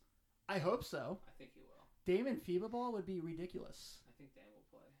Olympics? I hope so. I think he will. Dame and FIBA ball would be ridiculous. I think Dame will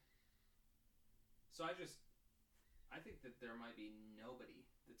play. So I think that there might be nobody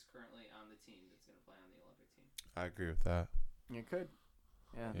that's currently on the team that's going to play on the Olympic team. I agree with that. You could.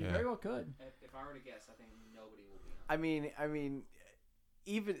 Yeah. You very well could. If I were to guess, I think nobody will be on. I mean,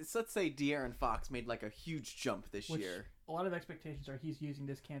 even let's say De'Aaron Fox made a huge jump this year. A lot of expectations are he's using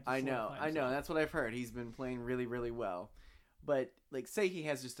this camp to I know. That's what I've heard. He's been playing really, really well. But say he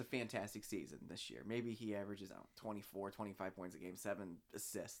has just a fantastic season this year. Maybe he averages 24, 25 points a game, 7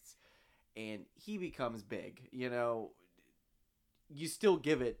 assists, and he becomes big. You still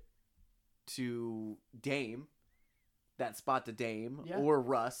give it to Dame. that spot to Dame Yeah. or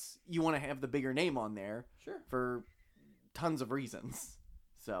Russ, you want to have the bigger name on there. Sure. For tons of reasons.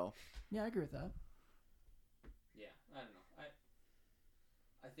 So. Yeah, I agree with that. Yeah, I don't know.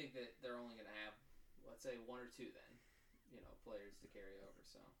 I think that they're only going to have, let's say, one or two then, players to carry over.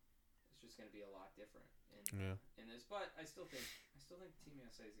 So it's just going to be a lot different in this. But I still think Team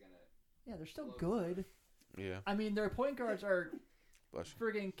USA is going to. Yeah, they're still good. Yeah. I mean, their point guards are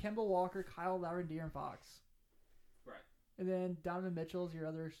friggin' Kemba Walker, Kyle Lowry, and De'Aaron Fox. Right. And then Donovan Mitchell is your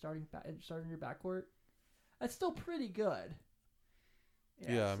other starting your backcourt. That's still pretty good.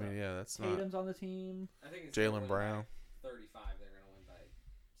 Yeah, I mean, that's Tatum's on the team. I think it's Jaylen Brown. 35, they're going to win by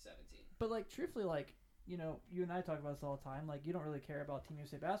 17. But, like, truthfully, like, you and I talk about this all the time. Like, you don't really care about Team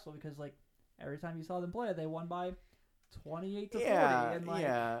USA basketball because, like, every time you saw them play, they won by 28 to 40. And, like,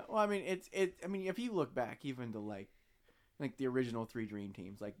 yeah. Well, I mean, I mean, if you look back even to, like the original 3 Dream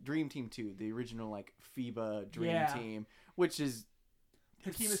Teams, like Dream Team 2, the original, like, FIBA Dream Team, which is...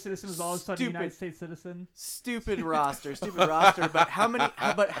 Hakeem Citizen was all of a sudden a United States citizen. Stupid roster. But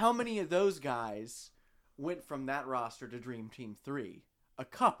how many of those guys went from that roster to Dream Team 3? A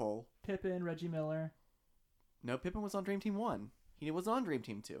couple. Pippen, Reggie Miller. No, Pippen was on Dream Team 1. He was on Dream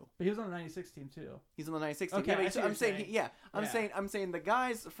Team 2. But he was on the 96 team too. He's on the 96 team. Okay, yeah, I'm saying the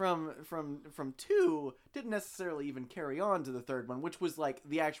guys from 2 didn't necessarily even carry on to the third one, which was like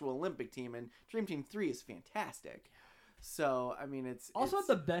the actual Olympic team, and Dream Team 3 is fantastic. So I mean, it's had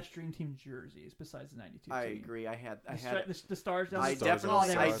the best Dream Team jerseys besides the 92 team. I agree. I had the stars. I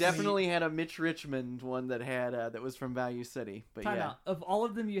definitely had a Mitch Richmond one that had that was from Value City. But Time out. Of all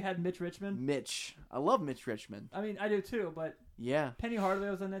of them, you had Mitch Richmond. I love Mitch Richmond. I mean, I do too. But yeah, Penny Hardaway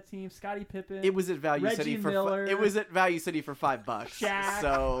was on that team. Scottie Pippen. It was at Value City for Miller, it was at Value City for $5. Shaq.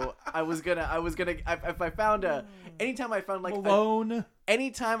 So I was gonna if I found anytime I found like Malone.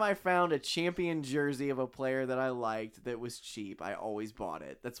 Anytime I found a champion jersey of a player that I liked that was cheap, I always bought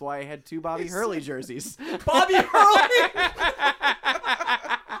it. That's why I had 2 Bobby Hurley jerseys. Bobby Hurley!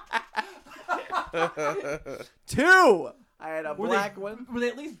 2! I had a black one. Were they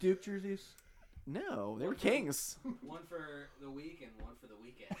at least Duke jerseys? No, they were Kings. One for the week and one for the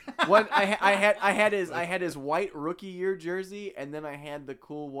weekend. One I had his white rookie year jersey, and then I had the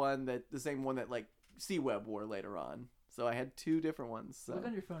cool one the same one that like C-Web wore later on. So I had 2 different ones. So. Look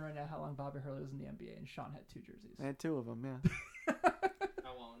on your phone right now how long Bobby Hurley was in the NBA, and Sean had 2 jerseys. I had 2 of them, yeah.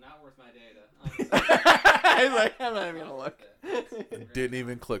 I won't. Not worth my data. I was like, I'm not even gonna look. Didn't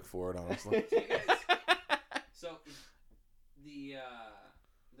even click for it, honestly. So the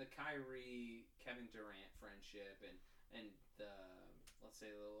Kyrie Kevin Durant friendship and the let's say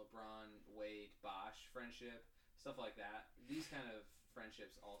the LeBron Wade Bosh friendship, stuff like that. These kind of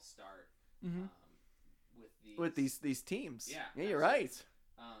friendships all start. Mm-hmm. With these teams. Yeah, you're right.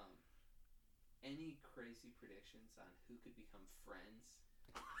 Any crazy predictions on who could become friends?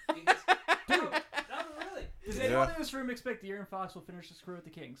 Dude, not really. Does anyone in this room expect De'Aaron Fox will finish his career with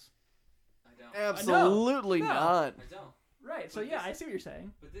the Kings? I don't. Absolutely not. I don't. Right. So yeah, I see what you're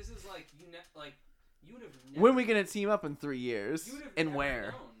saying. But this is like you would have never. When are we gonna team up in 3 years? You would have and never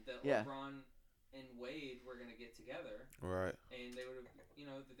where? known that LeBron and Wade were gonna get together. Right. And they would have,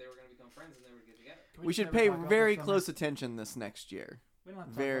 that they were gonna become friends and they would get together. We should pay very close attention this next year. We don't have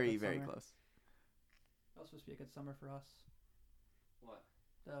to very close. That was supposed to be a good summer for us. What?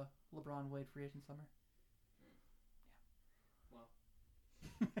 The LeBron Wade free agent summer. Well,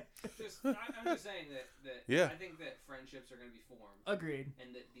 I'm just saying that I think that friendships are going to be formed. Agreed.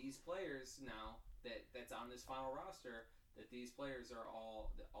 And that these players now that's on this final roster, that these players are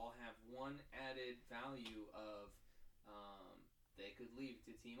all have one added value of they could leave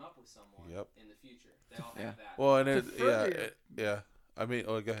to team up with someone in the future. They all have that. Well, and I mean,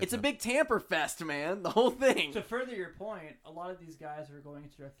 go ahead. It's a big tamper fest, man. The whole thing. To further your point, a lot of these guys are going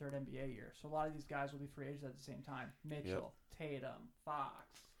into their 3rd NBA year, so a lot of these guys will be free agents at the same time. Mitchell, Tatum,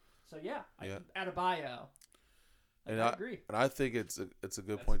 Fox. So Adebayo. I agree. And I think it's a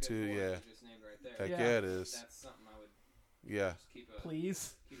good point too. Yeah. You just named right there. Heck yeah, it is. That's something I would. Yeah. Just keep a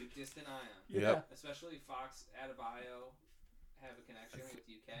distant eye on. Yeah. Yep. Especially Fox, Adebayo have a connection with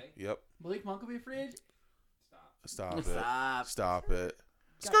UK. Yep. Malik Monk will be a free agent. Stop it.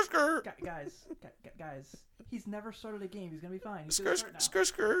 Guys, he's never started a game. He's gonna be fine. He's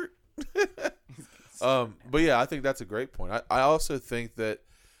skirt. But yeah, I think that's a great point. I also think that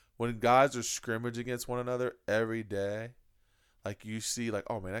when guys are scrimmage against one another every day, like you see, like,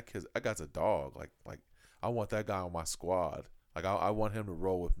 oh man, that guy's a dog. Like I want that guy on my squad. Like I want him to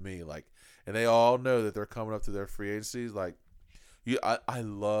roll with me. Like, and they all know that they're coming up to their free agencies. Like, I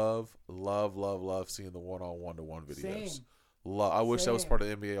love seeing the 1-on-1-to-1 videos. Same. I wish that was part of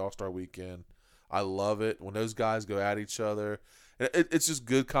the NBA All-Star Weekend. I love it when those guys go at each other. It's just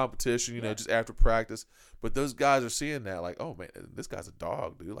good competition, you know, just after practice. But those guys are seeing that, like, oh man, this guy's a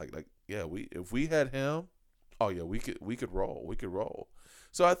dog, dude. Like yeah, if we had him, oh yeah, we could roll.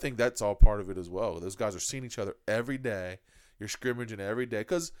 So I think that's all part of it as well. Those guys are seeing each other every day. You're scrimmaging every day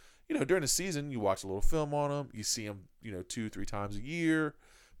because, you know, during the season you watch a little film on them. You see them, you know, 2-3 times a year.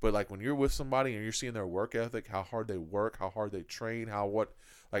 But like when you're with somebody and you're seeing their work ethic, how hard they work, how hard they train, how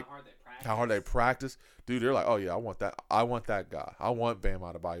hard they practice, dude, they're like, oh yeah, I want that guy. I want Bam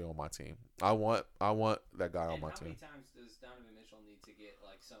Adebayo on my team. I want that guy on my team. How many times does Donovan Mitchell need to get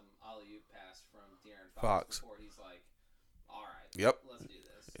like some alley-oop pass from De'Aaron Fox before he's like, all right, yep, let's do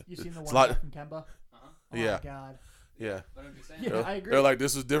this? You seen the one from Kemba? Uh-huh. Oh yeah. my God. Yeah. But I'm just saying. Yeah, I agree. They're like,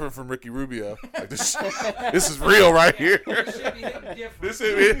 this is different from Ricky Rubio. Like this is real right here. This should be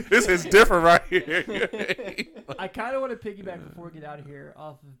different. This is different right here. I kind of want to piggyback before we get out of here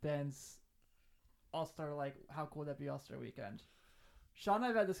off of Ben's All-Star, like, how cool would that be All-Star Weekend? Sean and I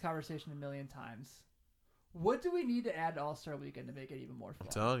have had this conversation a million times. What do we need to add to All-Star Weekend to make it even more fun?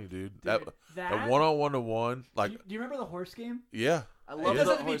 I'm telling you, dude. That that one-on-one-to-one, like, do you remember the horse game? yeah. I love It the doesn't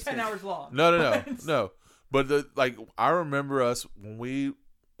have to be horse 10 game. hours long. No. But I remember us when we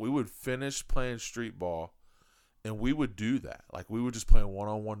would finish playing street ball, and we would do that. Like we would just play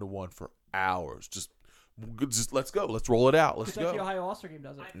 1-on-1-to-1 for hours. Just let's go. Let's roll it out. Let's Just like go. the Ohio All-Star game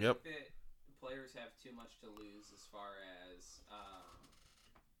does it. I think that players have too much to lose as far as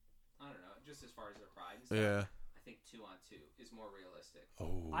I don't know, just as far as their pride and stuff. Yeah. I think 2-on-2 is more realistic.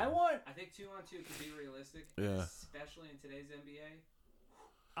 Oh. I think 2-on-2 can be realistic, Yeah. especially in today's NBA.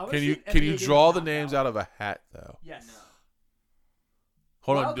 Can you draw the names out of a hat though? Yes. No.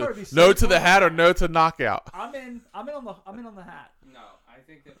 Hold Wild on. card would be so No to the fun. hat or no to knockout. I'm in on the hat. No, I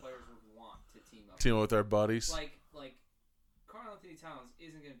think that players would want to team up. Team with their buddies. Like Karl Anthony Towns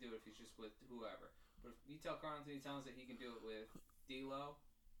isn't going to do it if he's just with whoever. But if you tell Karl Anthony Towns that he can do it with D'Lo,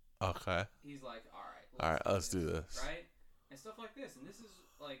 Okay. he's like, all All right. Let's do this. Right? And stuff like this. And this is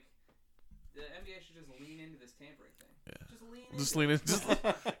like the NBA should just lean into this tampering thing. Yeah. Just lean into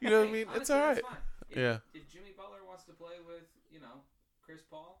it. You know what I mean? It's Honestly, all right. fine. Yeah. If Jimmy Butler wants to play with, Chris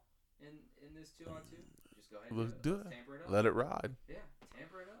Paul in this 2-on-2, just go ahead and Let's do it. Tamper it up. Let it ride. Yeah,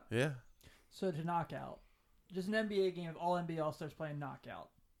 tamper it up. Yeah. So to knockout, just an NBA game of all NBA All-Stars playing knockout.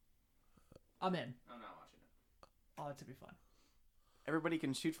 I'm in. I'm not watching it. Oh, it's gonna be fun. Everybody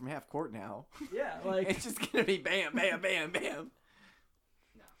can shoot from half court now. Yeah, like It's just gonna be bam, bam, bam, bam.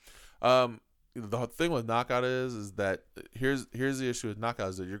 The thing with knockout is that here's the issue with knockout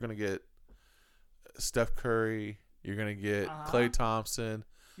is that you're gonna get Steph Curry, you're gonna get Klay Thompson.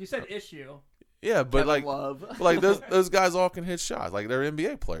 you said issue. Yeah, but Kevin Love. like those guys all can hit shots. Like they're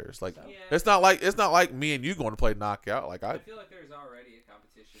NBA players. Like Yeah. it's not like me and you going to play knockout. Like I feel like there's already a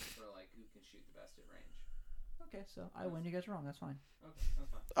competition for like who can shoot the best at range. Okay, so I win. You guys are wrong. That's fine. Okay,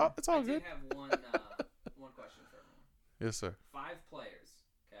 that's fine. Oh, it's all I good. did have one question for everyone. Yes, sir. 5 players.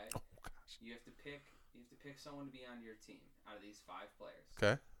 Okay. Oh gosh. You have to pick someone to be on your team out of these 5 players.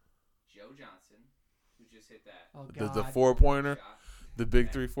 Okay. Joe Johnson, who just hit that. Oh The God. 4-pointer, shot. the big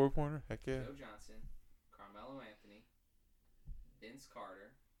Okay. 3 4-pointer. Heck yeah. Joe Johnson, Carmelo Anthony, Vince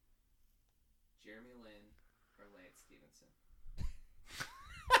Carter, Jeremy Lin, or Lance Stevenson.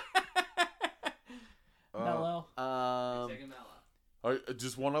 Melo. You're taking Melo.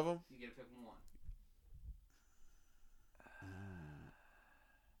 Just one of them. You get to pick one.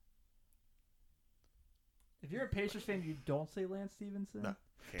 If you're a Pacers fan, you don't say Lance Stevenson. No.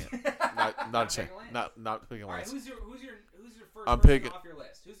 Can't. Not a chance. Not picking All right, Lance. who's your first I'm person picking- off your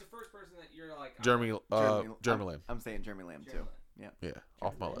list? Who's the first person that you're like? Jeremy Lin. I'm saying Jeremy Lamb too. Jeremy Yeah,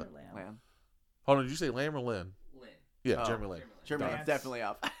 off my list. Lamb. Hold on, did you say Lamb or Lin? Lin. Yeah, Oh. Jeremy Lin. Jeremy Done. Lamb's definitely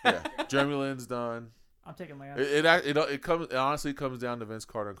up. Yeah, Jeremy Lin's done. I'm taking Lance. It honestly comes down to Vince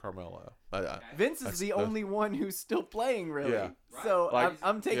Carter and Carmelo. Vince is That's- the that's- only one who's still playing, really. Yeah. So Like,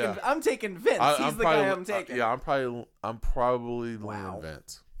 I'm taking yeah. I'm taking Vince. He's the guy I'm taking. Yeah, I'm probably Wow. leaning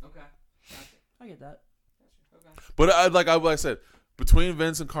Vince. Okay. Gotcha. I get that. Gotcha. Okay. But like I said, between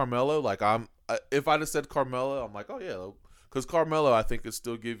Vince and Carmelo, like if I'd have said Carmelo, I'm like, oh yeah, because Carmelo, I think could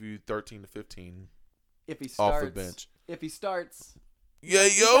still give you 13 to 15 If he starts off the bench. If he starts, Yeah,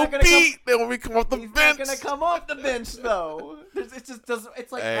 not gonna Pete. Then when we come off the he's bench, not gonna come off the bench though. It just doesn't.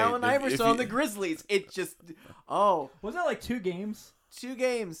 It's like Hey, Allen if Iverson you- on the Grizzlies. It just Was that like 2 games? 2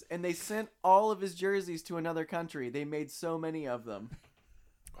 games, and they sent all of his jerseys to another country. They made so many of them.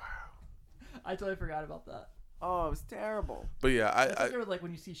 I totally forgot about that. Oh, it was terrible. but yeah, I think it was like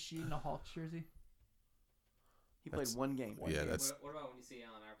when you see Sheed in a Hawks jersey. He played That's- one game. yeah, that's What about when you see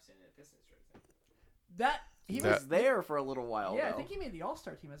Allen Iverson in a Pistons jersey? That he He was was there for a little while. Yeah, I though. think he made the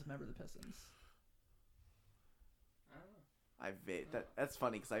All-Star team as a member of the Pistons. That's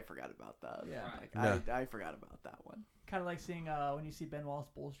funny because I forgot about that. Yeah. Like, I forgot about that one. Kind of like seeing when you see Ben Wallace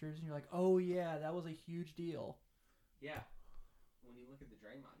Bulls jersey and you're like, oh yeah, that was a huge deal. Yeah. When you look at the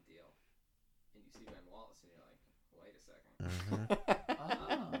Draymond deal and you see Ben Wallace and you're like, wait a second.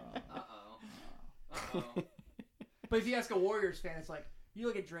 Uh-oh. But if you ask a Warriors fan, it's like, you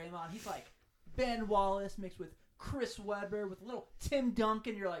look at Draymond, he's like Ben Wallace mixed with Chris Webber with a little Tim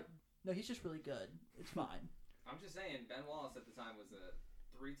Duncan. You're like, no, he's just really good. It's fine. I'm just saying, Ben Wallace at the time was a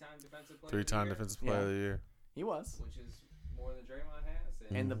three-time defensive player. Three-time defensive player of the year. He was. Which is more than Draymond has.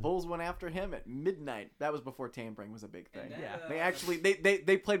 And the Bulls went after him at midnight. That was before tampering was a big thing. Then, They actually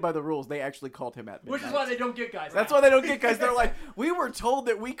they played by the rules. They actually called him at midnight. Which is why they don't get guys. That's why they don't get guys. They're like, we were told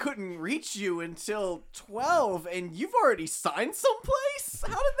that we couldn't reach you until 12, and you've already signed someplace? How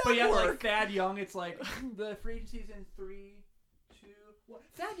did that But yeah, work? like Thad Young, it's like the free agency's in 3, 2, 1.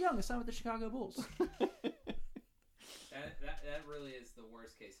 Thad Young is signed with the Chicago Bulls. That really is the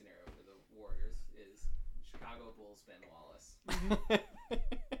worst case scenario for the Warriors is Chicago Bulls Ben Wallace.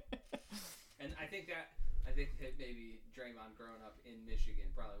 And I think that maybe Draymond growing up in Michigan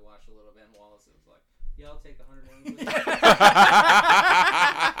probably watched a little Ben Wallace and was like, yeah, I'll take 100 million.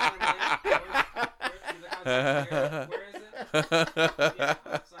 Where is it? Yeah,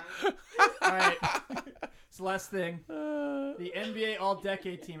 all right. So last thing, the NBA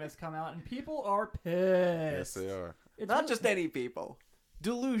All-Decade team has come out, and people are pissed. Yes, they are. It's Not just any people.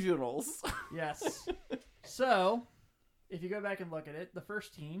 Delusionals. Yes. So, if you go back and look at it, the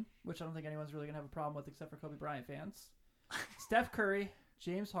first team, which I don't think anyone's really going to have a problem with except for Kobe Bryant fans, Steph Curry,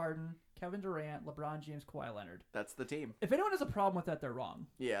 James Harden, Kevin Durant, LeBron James, Kawhi Leonard. That's the team. If anyone has a problem with that, they're wrong.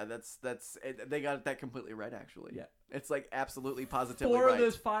 Yeah, they got that completely right, actually. Yeah. It's like absolutely positively Four right. of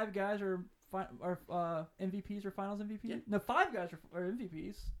those 5 guys are MVPs or Finals MVP. Yeah. No, 5 guys are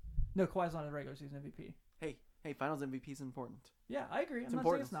MVPs. No, Kawhi's not a regular season MVP. Hey, Finals MVP is important. Yeah, I agree. It's I'm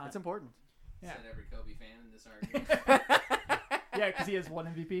important. not saying it's not. It's important. Yeah. Said every Kobe fan in this argument. Yeah, because he has 1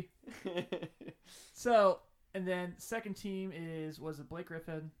 MVP. So, and then second team was it Blake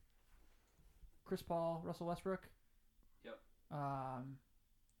Griffin, Chris Paul, Russell Westbrook? Yep. I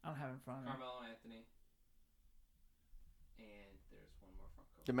don't have it in front of me. Carmelo Anthony. And there's one more from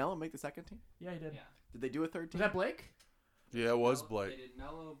Kobe. Did Melo make the second team? Yeah, he did. Yeah. Did they do a third team? Was that Blake? Yeah, it was Blake. They did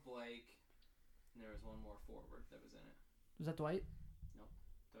Melo, Blake, and there was one more forward that was in it. Was that Dwight? Nope.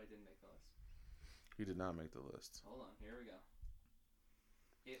 Dwight didn't make the list. He did not make the list. Hold on. Here we go.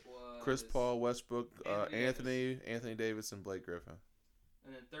 It was Chris Paul, Westbrook, Anthony Anthony Davis, and Blake Griffin.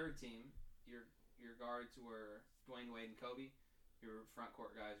 And then third team, your guards were Dwayne Wade and Kobe. Your front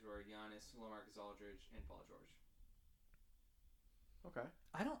court guys were Giannis, LaMarcus Aldridge, and Paul George. Okay.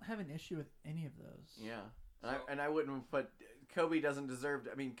 I don't have an issue with any of those. Yeah. So, And I wouldn't, but Kobe doesn't deserve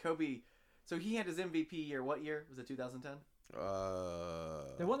I mean, Kobe, so he had his MVP year, what year? Was it 2010?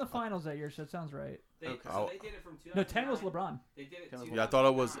 They won the finals that year, so it sounds right. So they did it from 2009. No, 10 was LeBron. They did it. 10 was Yeah, I thought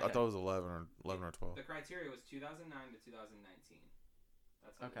it was 2009. 11 or 12. The criteria was 2009 to 2019.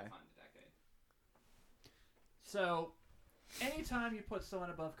 That's how they defined the decade. So, anytime you put someone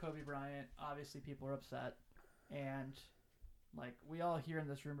above Kobe Bryant, obviously people are upset. And, like, we all here in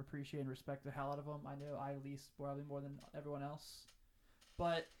this room appreciate and respect the hell out of him. I know I at least probably more than everyone else.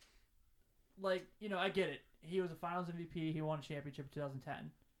 But, like, you know, I get it. He was a Finals MVP. He won a championship in 2010.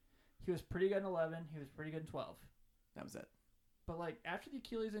 He was pretty good in 11. He was pretty good in 12. That was it. But, like, after the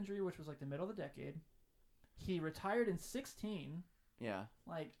Achilles injury, which was, like, the middle of the decade, he retired in 16. Yeah.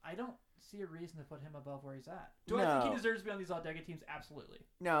 Like, I don't see a reason to put him above where he's at. Do I No. think he deserves to be on these all-decade teams? Absolutely.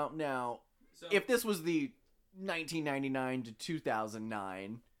 Now, So if this was the 1999 to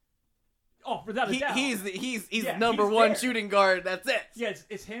 2009, Oh, without a doubt. he's Yeah, number he's one there. shooting guard. That's it. Yeah,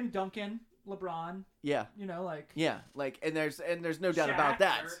 it's him, Duncan, LeBron. Yeah. You know, like Yeah. Like, and there's no doubt Shaq, about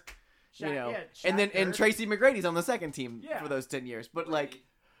that. Dirk, Shaq, You know, yeah, and then Shaq, Dirk. Tracy McGrady's on the second team Yeah. for those 10 years. But Wade. like,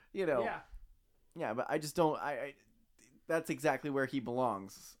 you know, Yeah, but I just don't. I that's exactly where he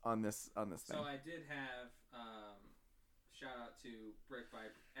belongs on this thing. So I did have shout out to Brick by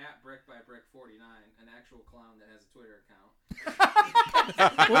Brick 49, an actual clown that has a Twitter account.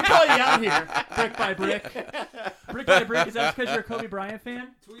 we call you out here, brick by brick. Brick by brick. Is that because you're a Kobe Bryant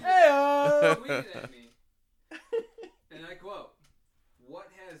fan? Tweeted at me, and I quote, "What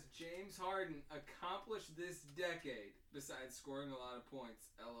has James Harden accomplished this decade besides scoring a lot of points?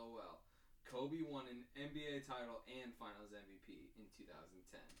 LOL. Kobe won an NBA title and Finals MVP in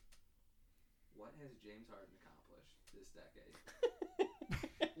 2010. What has James Harden accomplished this decade?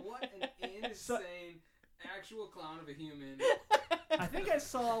 What an insane actual clown of a human." I think I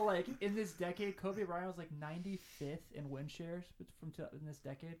saw, like, in this decade, Kobe Bryant was, like, 95th in win shares in this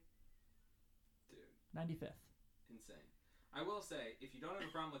decade. Dude, 95th. insane. I will say, if you don't have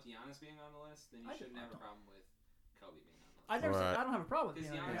a problem with Giannis being on the list, then you shouldn't have a problem with Kobe being on the list. I never said I don't have a problem with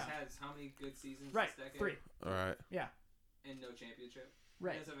because Giannis has how many good seasons this decade? 3. All right. Yeah. And no championship.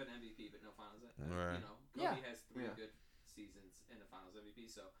 Right. He does have an MVP, but no finals. Right. You know, Kobe has 3 good seasons and a finals MVP,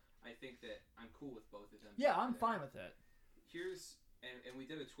 so I think that I'm cool with both of them. Yeah, I'm fine with it. Here's and we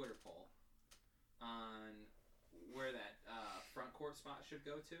did a Twitter poll on where that front court spot should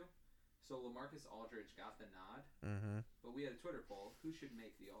go to. So LaMarcus Aldridge got the nod, but we had a Twitter poll: who should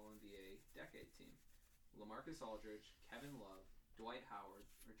make the All-NBA Decade team? LaMarcus Aldridge, Kevin Love, Dwight Howard,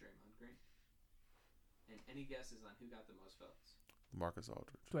 or Draymond Green? And any guesses on who got the most votes? Marcus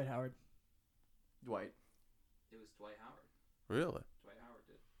Aldridge. Dwight Howard. Dwight. It was Dwight Howard. Really? Dwight Howard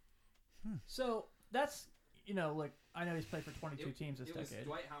did. So that's, like, I know he's played for 22 teams this decade. It was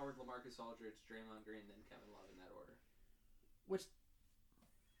Dwight Howard, LaMarcus Aldridge, Draymond Green, then Kevin Love in that order. Which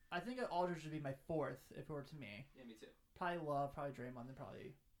I think Aldridge would be my 4th if it were to me. Yeah, me too. Probably Love, probably Draymond, then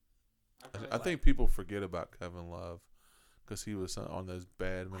probably. I think people forget about Kevin Love because he was on those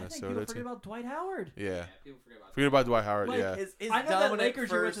bad Minnesota teams. I think people forget about Dwight Howard. Yeah. People forget about Dwight Howard. Like, yeah. I know that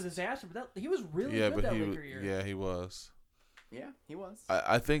Lakers year was a disaster, but he was really good that Laker year. Yeah, he was. Yeah, he was.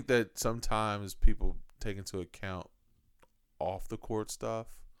 I think that sometimes people take into account off the court stuff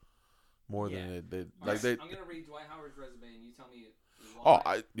more than they like. I'm gonna read Dwight Howard's resume, and you tell me.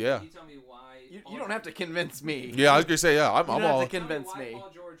 Why. You tell me why. You don't have to convince me. Yeah, I was gonna say I'm all. all. Have to convince me.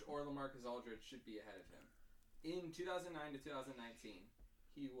 Paul George or LaMarcus Aldridge should be ahead of him. In 2009 to 2019,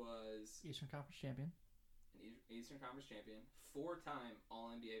 he was Eastern Conference champion. Eastern Conference champion, 4-time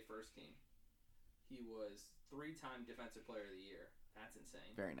All-NBA first team. He was 3-time Defensive Player of the Year. That's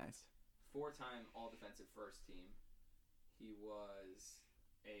insane. Very nice. 4-time All-Defensive first team. He was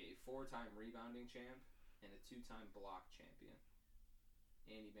a 4-time rebounding champ and a 2-time block champion.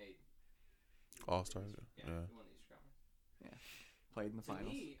 And he made All-Star. Yeah, he won the Eastern Conference. Yeah, played in the finals.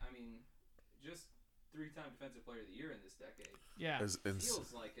 To me, I mean, just 3-time Defensive Player of the Year in this decade. Yeah,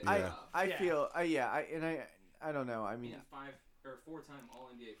 feels like it. I feel. I don't know. I mean, 4-time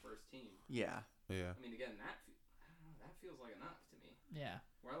All-NBA first team. Yeah. Yeah. I mean, again, I don't know, that feels like enough to me. Yeah.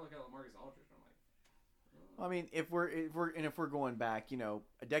 Where I look at LaMarcus Aldridge, I'm like. I mean, if we're going back,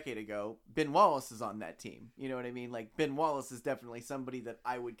 a decade ago, Ben Wallace is on that team. You know what I mean? Like, Ben Wallace is definitely somebody that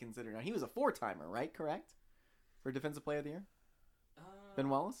I would consider. Now, he was a 4-timer, right? Correct? For Defensive Player of the Year? Ben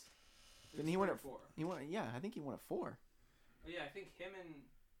Wallace? Didn't he win it? 4? He won. Yeah, I think he won it 4. Oh, yeah, I think him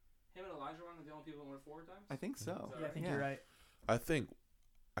and Elijah were the only people who won it 4 times. I think so. Yeah, I think you're right.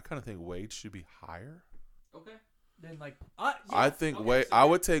 I kind of think Wade should be higher. Okay. Then I think Wade. I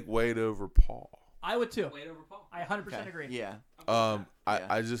would take Wade over Paul. I would too. Wade over Paul. I 100% agree. Yeah.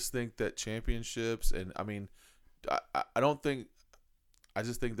 I just think that championships and I mean, I don't think. I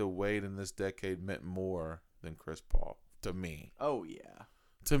just think that Wade in this decade meant more than Chris Paul to me. Oh yeah.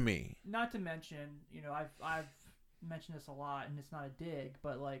 To me. Not to mention, I've mentioned this a lot, and it's not a dig,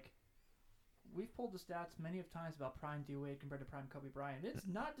 but we've pulled the stats many of times about prime D Wade compared to prime Kobe Bryant. It's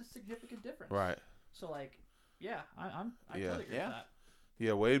not a significant difference. Right. So I totally agree with that.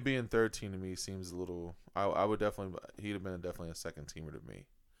 Yeah, Wade being 13 to me seems a little. I would definitely. He'd have been definitely a second teamer to me.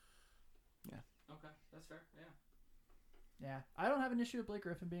 Yeah. Okay, that's fair. Yeah. Yeah, I don't have an issue with Blake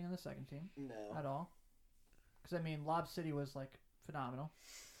Griffin being on the second team. No. At all. Because Lob City was phenomenal.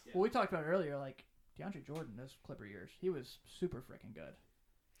 Yeah. Well, we talked about it earlier, DeAndre Jordan, those Clipper years, he was super freaking good.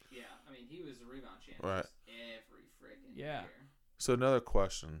 Yeah, I mean, he was a rebound champion every freaking year. So another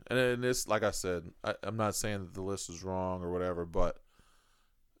question, and this, like I said, I'm not saying that the list is wrong or whatever, but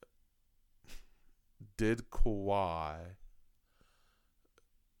did Kawhi,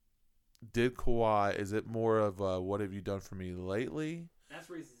 is it more of a what have you done for me lately? That's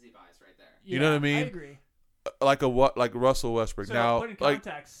recency bias right there. You know what I mean? I agree. Like Russell Westbrook. So now, put in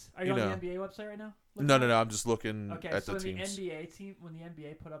context, are you on the NBA website right now? No. I'm just looking at the teams. When the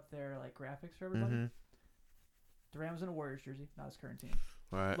NBA put up their graphics for everybody, Durant was in a Warriors jersey, not his current team.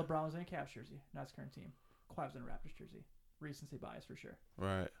 Right. LeBron was in a Cavs jersey, not his current team. Kawhi was in a Raptors jersey. Recency bias for sure.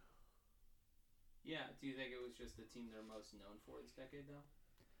 Right. Yeah. Do you think it was just the team they're most known for this decade, though?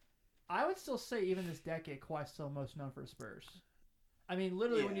 I would still say even this decade, Kawhi's still most known for Spurs. I mean,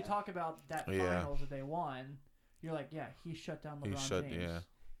 literally, when you talk about that finals that they won, you're like, yeah, he shut down LeBron James. Yeah.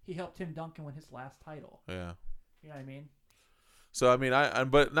 He helped Tim Duncan win his last title. Yeah. You know what I mean? So, I mean, I'm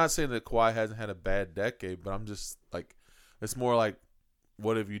but not saying that Kawhi hasn't had a bad decade, but I'm just it's more like,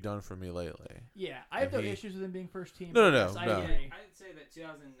 what have you done for me lately? Yeah, I have no issues with him being first team. No. I agree. I'd say that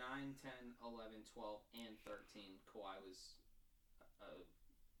 2009, 10, 11, 12, and 13, Kawhi was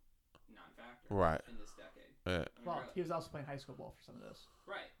non-factor right. in this decade. Yeah. I mean, Well, really. he was also playing high school ball for some of those.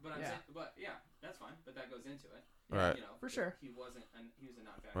 Right, but I'm Yeah. saying, but yeah, that's fine. But that goes into it. Right. You know, For sure. He was a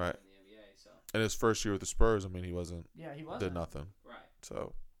non-factor Right. in the NBA. So. And his first year with the Spurs, I mean, he wasn't. Yeah, he was. Did nothing. Right.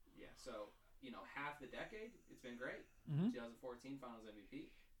 So. Yeah. So half the decade, it's been great. Mm-hmm. 2014 Finals MVP.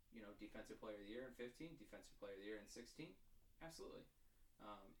 Defensive Player of the Year in 15, Defensive Player of the Year in 16. Absolutely.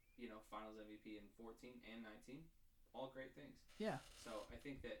 Finals MVP in 14 and 19. All great things. Yeah. So I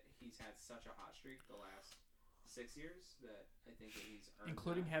think that he's had such a hot streak the last 6 years that I think that he's earned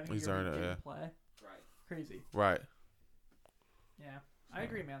Including that. having He's your earned it, didn't yeah. play. Right. Crazy. Right. Yeah. I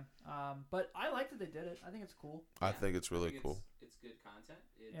agree, man. But I like that they did it. I think it's cool. I think it's really cool. It's good content.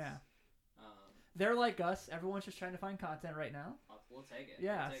 Yeah. They're like us. Everyone's just trying to find content right now. We'll take it.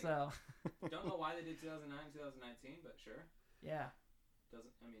 Yeah, we'll take so. it. Don't know why they did 2009, 2019, but sure. Yeah.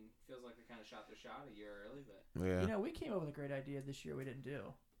 Feels like they kind of shot their shot a year early, but. Yeah. We came up with a great idea this year we didn't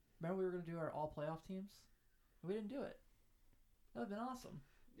do. Remember we were going to do our all playoff teams? We didn't do it. That would have been awesome.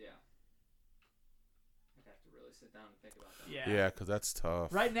 Yeah. I'd have to really sit down and think about that. Yeah. Yeah, because that's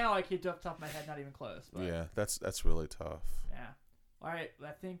tough. Right now, I keep it off the top of my head, not even close. But Yeah, that's really tough. Yeah. All right.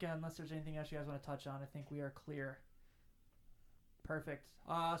 I think unless there's anything else you guys want to touch on, I think we are clear. Perfect.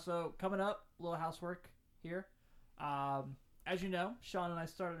 So coming up, a little housework here. As you know, Sean and I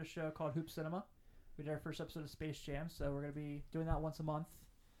started a show called Hoop Cinema. We did our first episode of Space Jam, so we're going to be doing that once a month.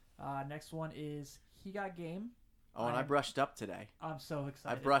 Next one is He Got Game. Oh, and I brushed up today. I'm so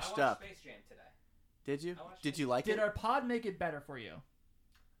excited. I brushed I watched up. Space Jam today. Did you? I watched Did it. you like Did it? our pod make it better for you?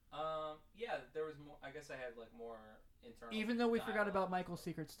 Yeah, there was more. I guess I had more internal. Even though we forgot dialogue. about Michael's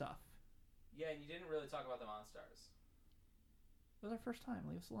secret stuff. Yeah, and you didn't really talk about the Monstars. It was our first time.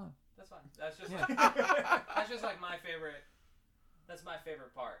 Leave us alone. That's fine. That's just Yeah. that's just my favorite. That's my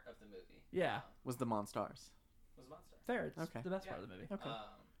favorite part of the movie. Yeah. Was the Monstars? Was Monster. Fair. It's Okay. the best Yeah. part of the movie. Okay.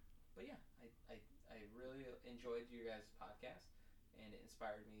 But yeah, I really enjoyed your guys' podcast, and it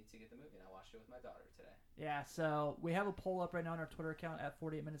inspired me to get the movie, and I watched it with my daughter today. Yeah, so we have a poll up right now on our Twitter account at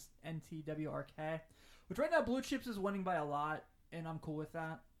 48 minutes NTWRK, which right now Blue Chips is winning by a lot, and I'm cool with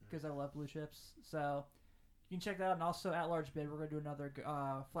that because I love Blue Chips. So you can check that out. And also at Large Bid, we're going to do another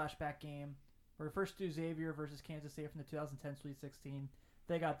flashback game. We're going to first do Xavier versus Kansas State from the 2010 Sweet 16.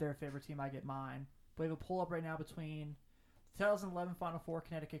 They got their favorite team, I get mine. But we have a poll up right now between 2011 Final Four,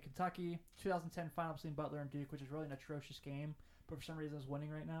 Connecticut, Kentucky, 2010 Final between Butler and Duke, which is really an atrocious game, but for some reason is winning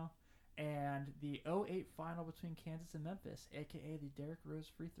right now, and the 2008 Final between Kansas and Memphis, a.k.a. the Derrick Rose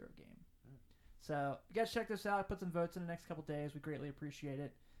free throw game. So you guys check this out. Put some votes in the next couple days. We greatly appreciate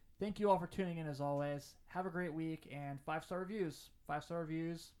it. Thank you all for tuning in as always. Have a great week, and 5-star reviews. 5-star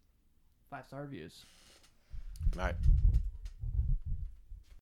reviews. 5-star reviews. Night.